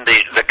one in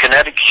the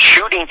Connecticut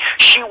shooting,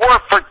 she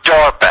worked for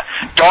DARPA.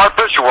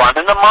 DARPA's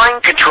running the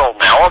mind control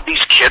now of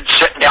these kids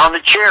sitting down in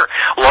the chair.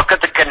 Look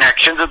at the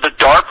connection to the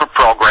DARPA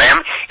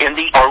program in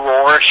the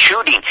Aurora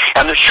shooting,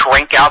 and the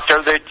shrink out there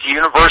at the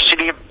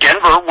University of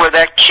Denver, where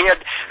that kid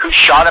who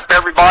shot up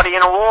everybody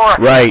in Aurora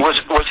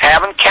was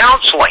having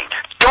counseling.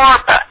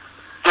 DARPA,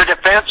 the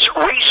Defense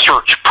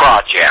Research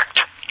Project.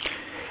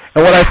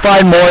 And what I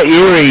find more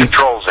eerie,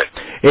 controls it.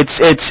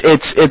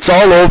 It's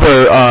all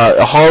over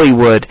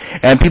Hollywood,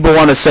 and people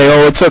want to say,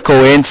 oh, it's a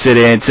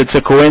coincidence. It's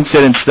a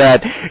coincidence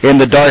that in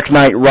The Dark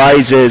Knight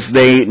Rises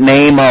they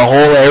name a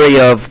whole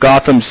area of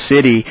Gotham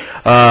City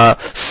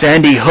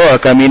Sandy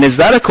Hook. I mean, is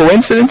that a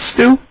coincidence,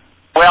 Stu?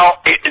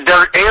 Well,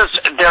 there is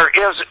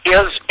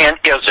and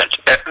isn't.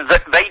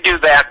 They do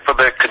that for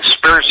the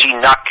conspiracy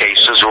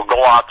nutcases who'll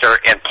go out there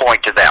and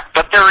point to that.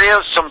 But there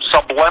is some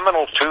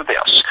subliminal to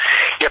this.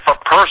 If a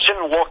person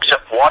looks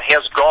at what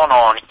has gone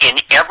on in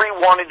every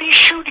one of these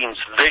shootings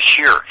this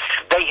year,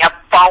 they have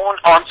fallen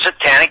on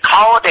satanic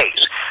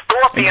holidays. Go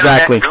up the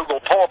internet and Google,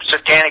 pull up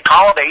satanic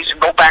holidays,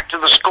 and go back to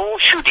the school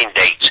shooting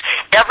dates.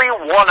 Every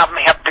one of them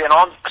have been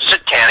on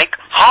satanic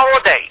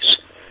holidays.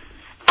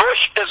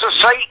 Bush is a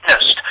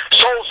Satanist.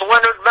 So's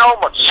Leonard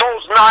Mellman.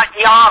 So's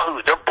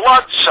Netanyahu. They're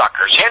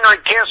bloodsuckers. Henry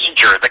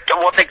Kissinger,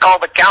 what they call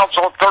the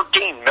Council of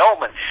 13.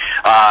 Millman,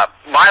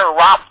 Myra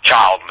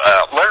Rothschild,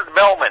 Leonard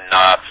Mellman,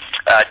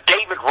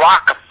 David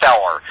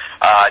Rockefeller,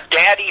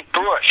 Daddy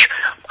Bush,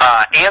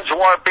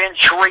 Anwar bin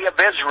Sharia of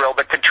Israel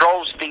that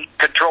controls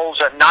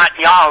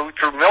Netanyahu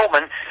through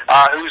Millman,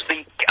 who's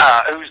the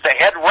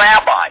head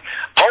rabbi.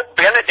 Pope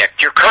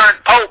Benedict, your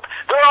current pope.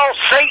 They're all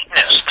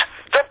Satanists.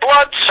 They're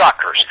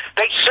bloodsuckers.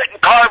 They sit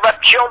and carve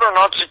up children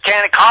on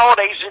satanic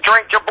holidays and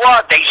drink their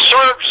blood. They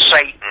serve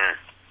Satan.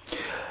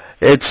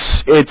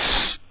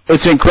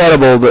 It's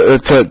incredible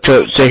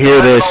to hear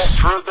this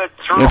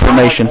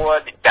information.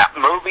 Hollywood, that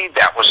movie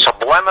that was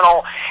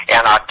subliminal,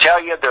 and I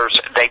tell you,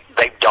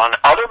 they've done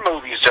other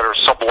movies that are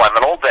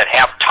subliminal that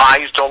have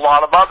ties to a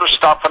lot of other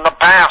stuff in the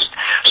past.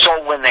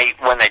 So when they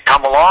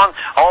come along,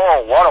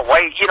 oh, what a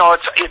way! You know,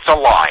 it's a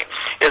lie.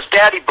 As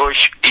Daddy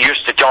Bush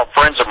used to tell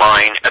friends of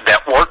mine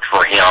that worked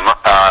for him,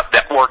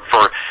 that worked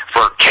for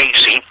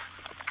Casey.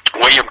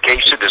 William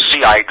Casey, the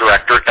CIA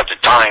director at the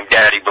time,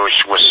 Daddy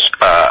Bush was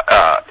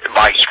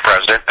vice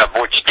president, of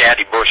which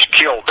Daddy Bush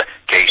killed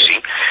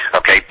Casey,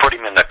 put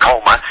him in the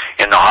coma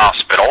in the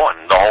hospital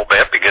and the whole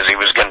bit because he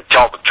was going to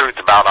tell the truth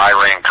about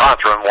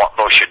Iran-Contra and what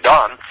Bush had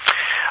done.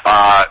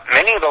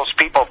 Many of those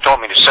people have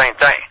told me the same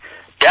thing.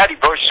 Daddy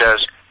Bush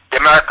says, the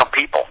American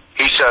people,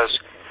 he says,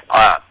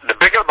 the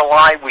bigger the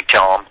lie we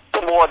tell them,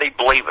 the more they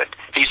believe it.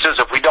 He says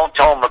if we don't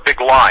tell them a big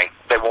lie,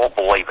 they won't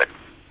believe it.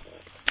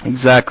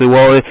 Exactly.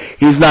 Well,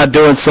 he's not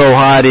doing so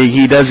hot.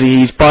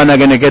 He's probably not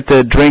going to get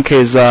to drink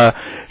his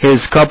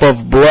cup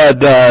of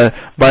blood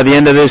by the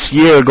end of this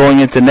year,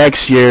 going into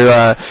next year.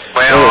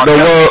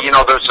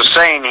 There's a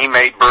saying he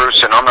made,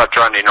 Bruce, and I'm not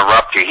trying to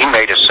interrupt you. He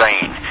made a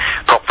saying,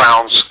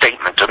 profound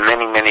statement to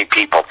many, many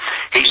people.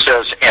 He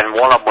says, and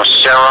one of them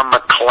was Sarah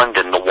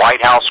McClendon, the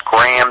White House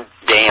Grand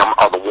Dam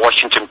of the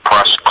Washington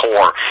Press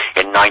Corps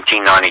in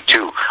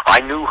 1992.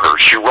 I knew her.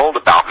 She wrote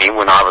about me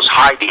when I was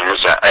hiding as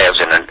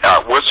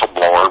a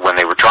whistleblower when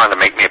they were trying to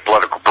make me a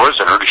political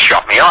prisoner to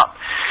shut me up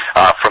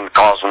from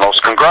causing those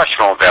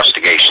congressional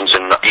investigations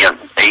in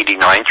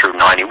 89 through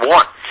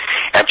 91.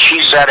 and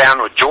she sat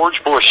down with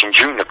George Bush in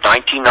June of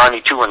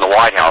 1992 in the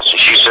White House, and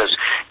she says,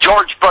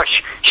 George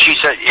Bush, she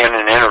said in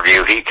an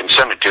interview he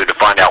consented to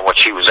find out what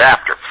she was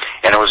after,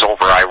 and it was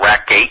over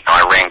Iraq-Gate,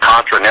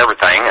 Iran-Contra and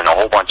everything, and a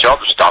whole bunch of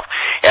other stuff,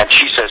 and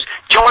she says,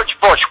 George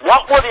Bush,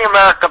 what will the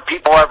American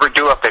people ever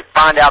do if they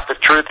find out the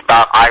truth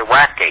about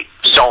Iraq-Gate,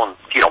 selling,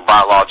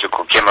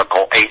 biological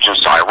chemical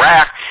agents to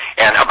Iraq,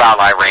 and about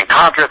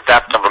Iran-Contra,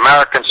 theft of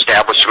Americans,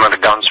 establishment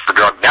of guns for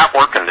drug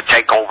network, and the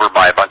takeover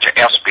by a bunch of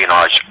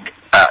espionage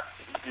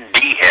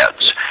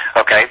D-heads,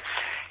 okay?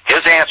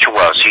 His answer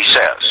was, he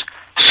says,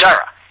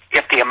 Sarah,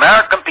 if the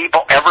American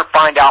people ever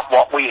find out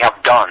what we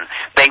have done,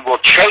 they will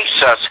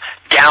chase us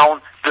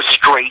down the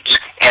streets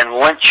and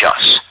lynch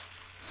us.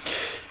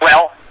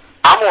 Well,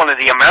 I'm one of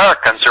the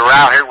Americans who are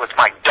out here with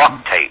my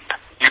duct tape.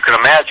 You can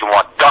imagine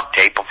what duct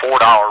tape, a $4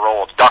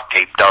 roll of duct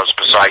tape does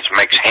besides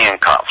makes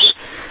handcuffs.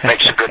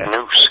 Makes a good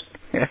noose.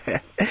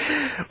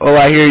 Well,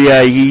 I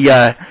hear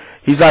you.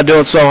 He's not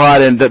doing so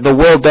hot, and the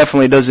world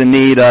definitely doesn't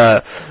need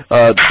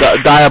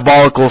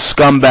diabolical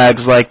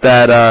scumbags like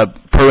that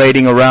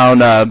parading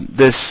around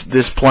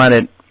this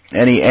planet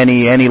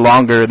any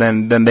longer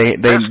than they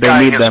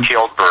need them.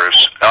 Killed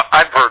Bruce.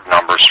 I've heard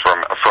numbers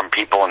from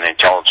people in the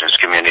intelligence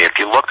community. If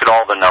you look at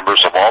all the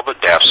numbers of all the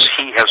deaths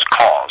he has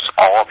caused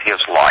all of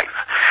his life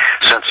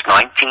since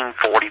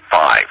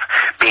 1945,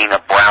 being a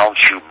brown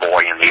shoe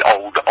boy in the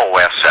old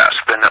OSS,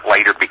 then it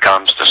later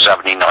becomes the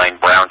 79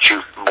 brown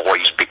shoe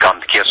boys become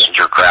the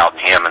Kissinger crowd,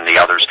 and him and the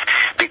others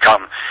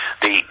become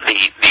the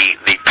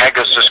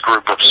Pegasus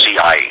group of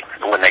CIA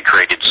when they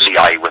created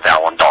CIA with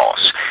Alan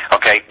Dulles.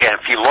 Okay, and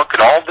if you look at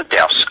all the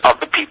deaths of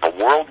the people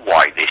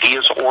worldwide that he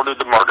has ordered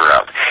the murder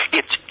of,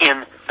 it's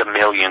in the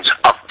millions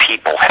of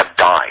people have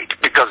died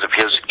because of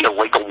his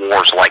illegal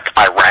wars like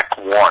Iraq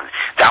 1.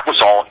 That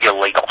was all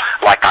illegal.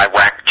 Like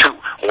Iraq 2,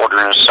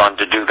 ordering his son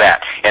to do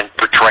that and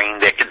portraying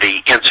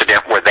the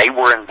incident where they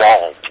were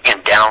involved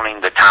in downing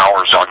the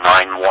towers on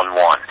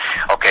 9/11,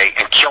 okay,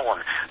 and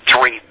killing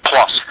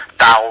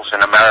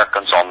 3,000+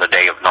 Americans on the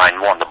day of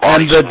 9/11.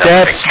 And the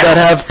deaths that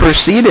have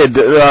preceded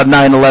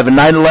 9/11.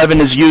 9/11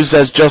 is used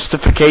as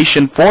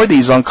justification for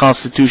these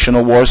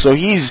unconstitutional wars, so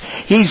he's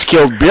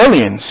killed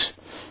billions.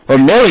 Or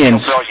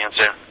millions. Billions,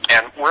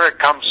 and where it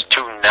comes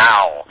to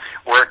now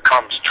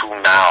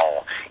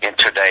in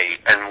today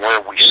and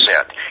where we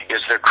sit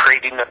is they're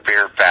creating a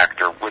fear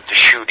factor with the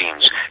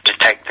shootings to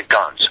take the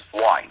guns.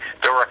 Why?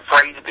 They're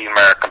afraid of the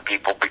American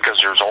people because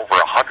there's over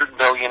 100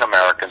 million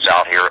Americans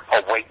out here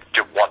awake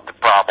to what the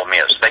problem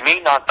is. They may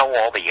not know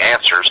all the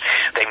answers.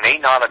 They may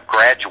not have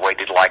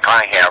graduated like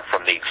I have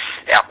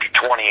after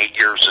 28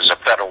 years as a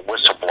federal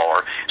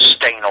whistleblower,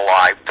 staying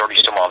alive,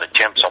 30-some odd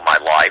attempts on my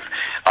life,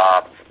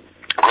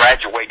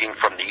 graduating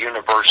from the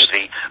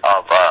University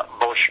of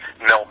Bush,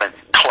 Millman,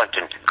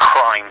 Clinton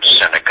crime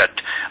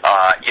syndicate.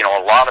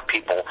 A lot of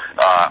people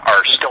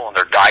are still in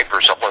their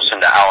diapers that listen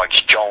to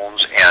Alex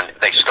Jones, and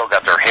they still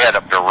got their head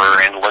up their rear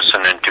end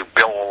listening to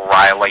Bill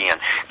O'Reilly and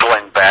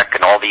Glenn Beck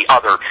and all the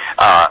other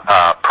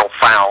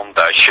profound,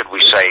 should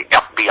we say,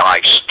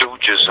 FBI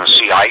stooges and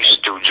CIA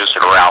stooges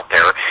that are out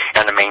there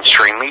and the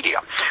mainstream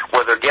media.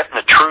 Where they're getting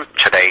the truth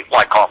today,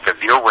 like off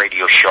of your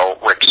radio show,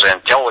 Rick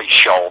Santilli's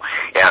show,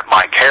 and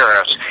Mike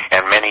Harris,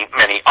 and many,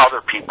 many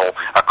other people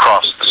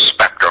across the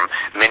spectrum,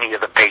 many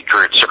of the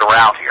patriots that are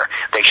out here.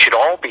 They should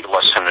all be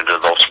listening to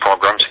those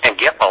programs and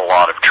getting a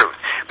lot of truth.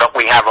 But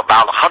we have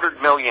about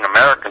 100 million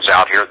Americans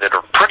out here that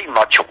are pretty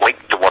much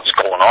awake to what's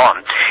going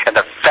on, and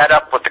they're fed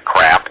up with the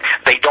crap.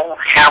 They don't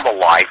have a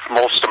life.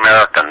 Most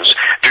Americans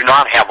do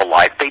not have a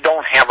life. They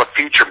don't have a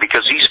future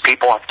because these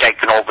people have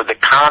taken over the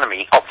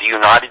economy of the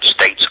United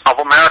States of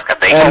America.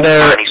 They own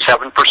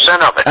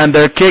 97% of it. And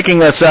they're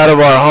kicking us out of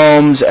our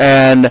homes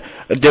and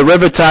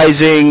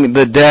derivatizing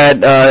the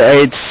debt.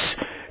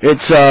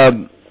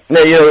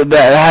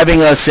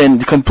 Having us in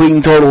complete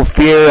and total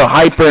fear,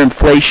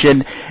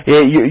 hyperinflation.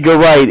 You're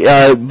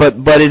right,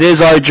 but it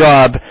is our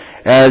job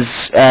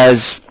as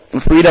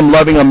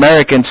freedom-loving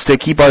Americans to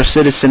keep our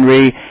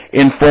citizenry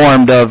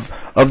informed of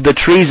the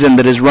treason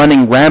that is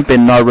running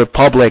rampant in our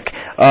republic.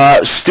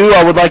 Stu,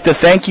 I would like to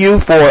thank you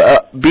for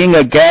being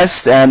a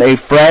guest and a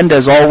friend,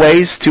 as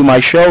always, to my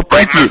show.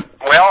 Thank you.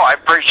 Well, I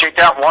appreciate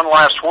that. One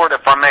last word,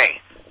 if I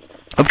may.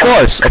 Of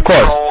course.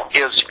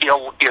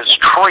 Is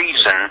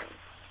treason,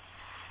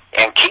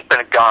 and keeping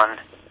a gun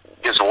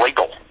is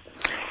illegal.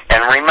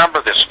 And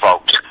remember this,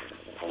 folks.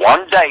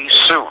 One day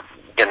soon,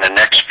 in the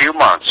next few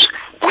months,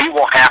 we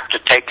will have to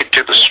take it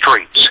to the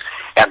streets,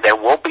 and there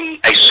will be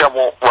a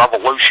civil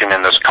revolution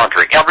in this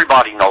country.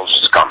 Everybody knows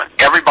it's coming.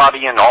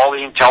 Everybody in all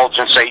the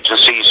intelligence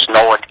agencies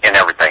know it and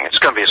everything. It's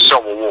going to be a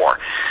civil war.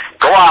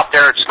 Go out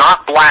there. It's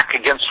not black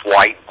against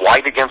white,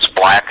 white against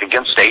black,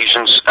 against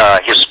Asians,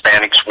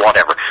 Hispanics,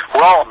 whatever.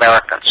 We're all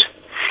Americans.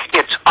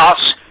 It's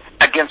us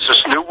against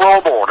this new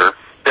world order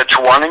that's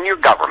running your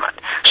government.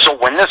 So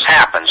when this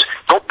happens,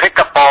 go pick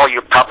up all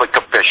your public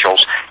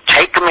officials,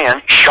 take them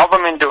in, shove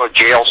them into a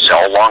jail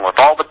cell along with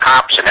all the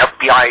cops and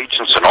FBI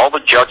agents and all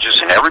the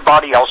judges and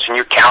everybody else in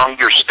your county,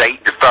 your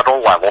state, your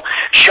federal level.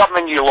 Shove them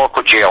into your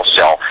local jail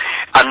cell.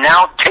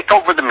 take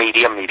over the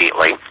media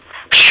immediately,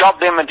 shove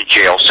them into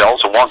jail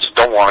cells, the ones that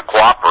don't want to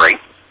cooperate,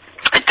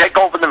 and take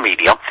over the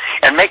media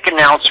and make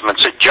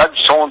announcements that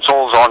Judge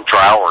so-and-so is on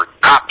trial, or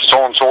Cop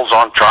so-and-so is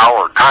on trial,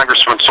 or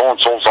Congressman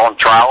so-and-so is on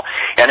trial.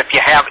 And if you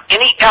have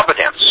any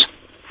evidence,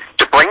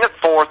 to bring it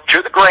forth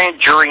to the grand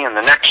jury in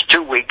the next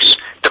 2 weeks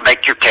to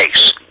make your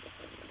case.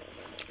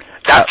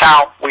 That's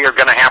how we are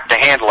going to have to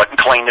handle it and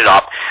clean it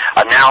up.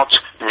 Announce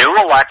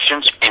new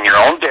elections in your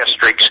own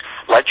districts.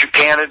 Let your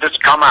candidates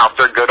come out.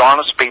 They're good,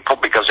 honest people,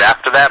 because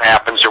after that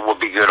happens, there will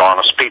be good,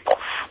 honest people.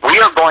 We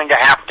are going to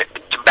have to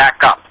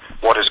back up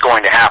what is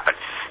going to happen.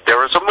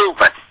 There is a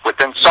movement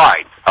within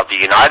inside of the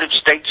United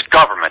States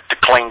government to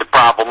clean the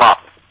problem up.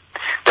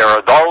 There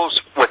are those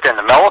within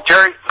the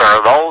military, there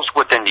are those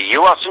within the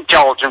U.S.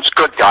 intelligence,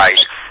 good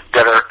guys,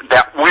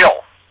 that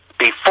will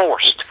be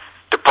forced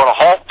to put a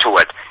halt to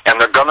it, and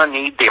they're going to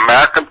need the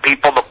American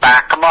people to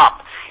back them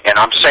up. And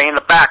I'm saying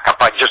the backup.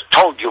 I just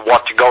told you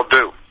what to go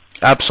do.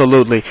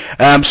 Absolutely.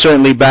 I'm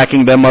certainly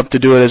backing them up to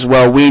do it as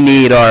well. We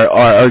need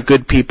our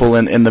good people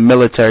in the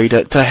military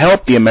to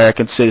help the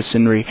American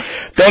citizenry.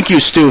 Thank you,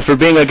 Stu, for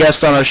being a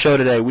guest on our show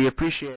today. We appreciate it.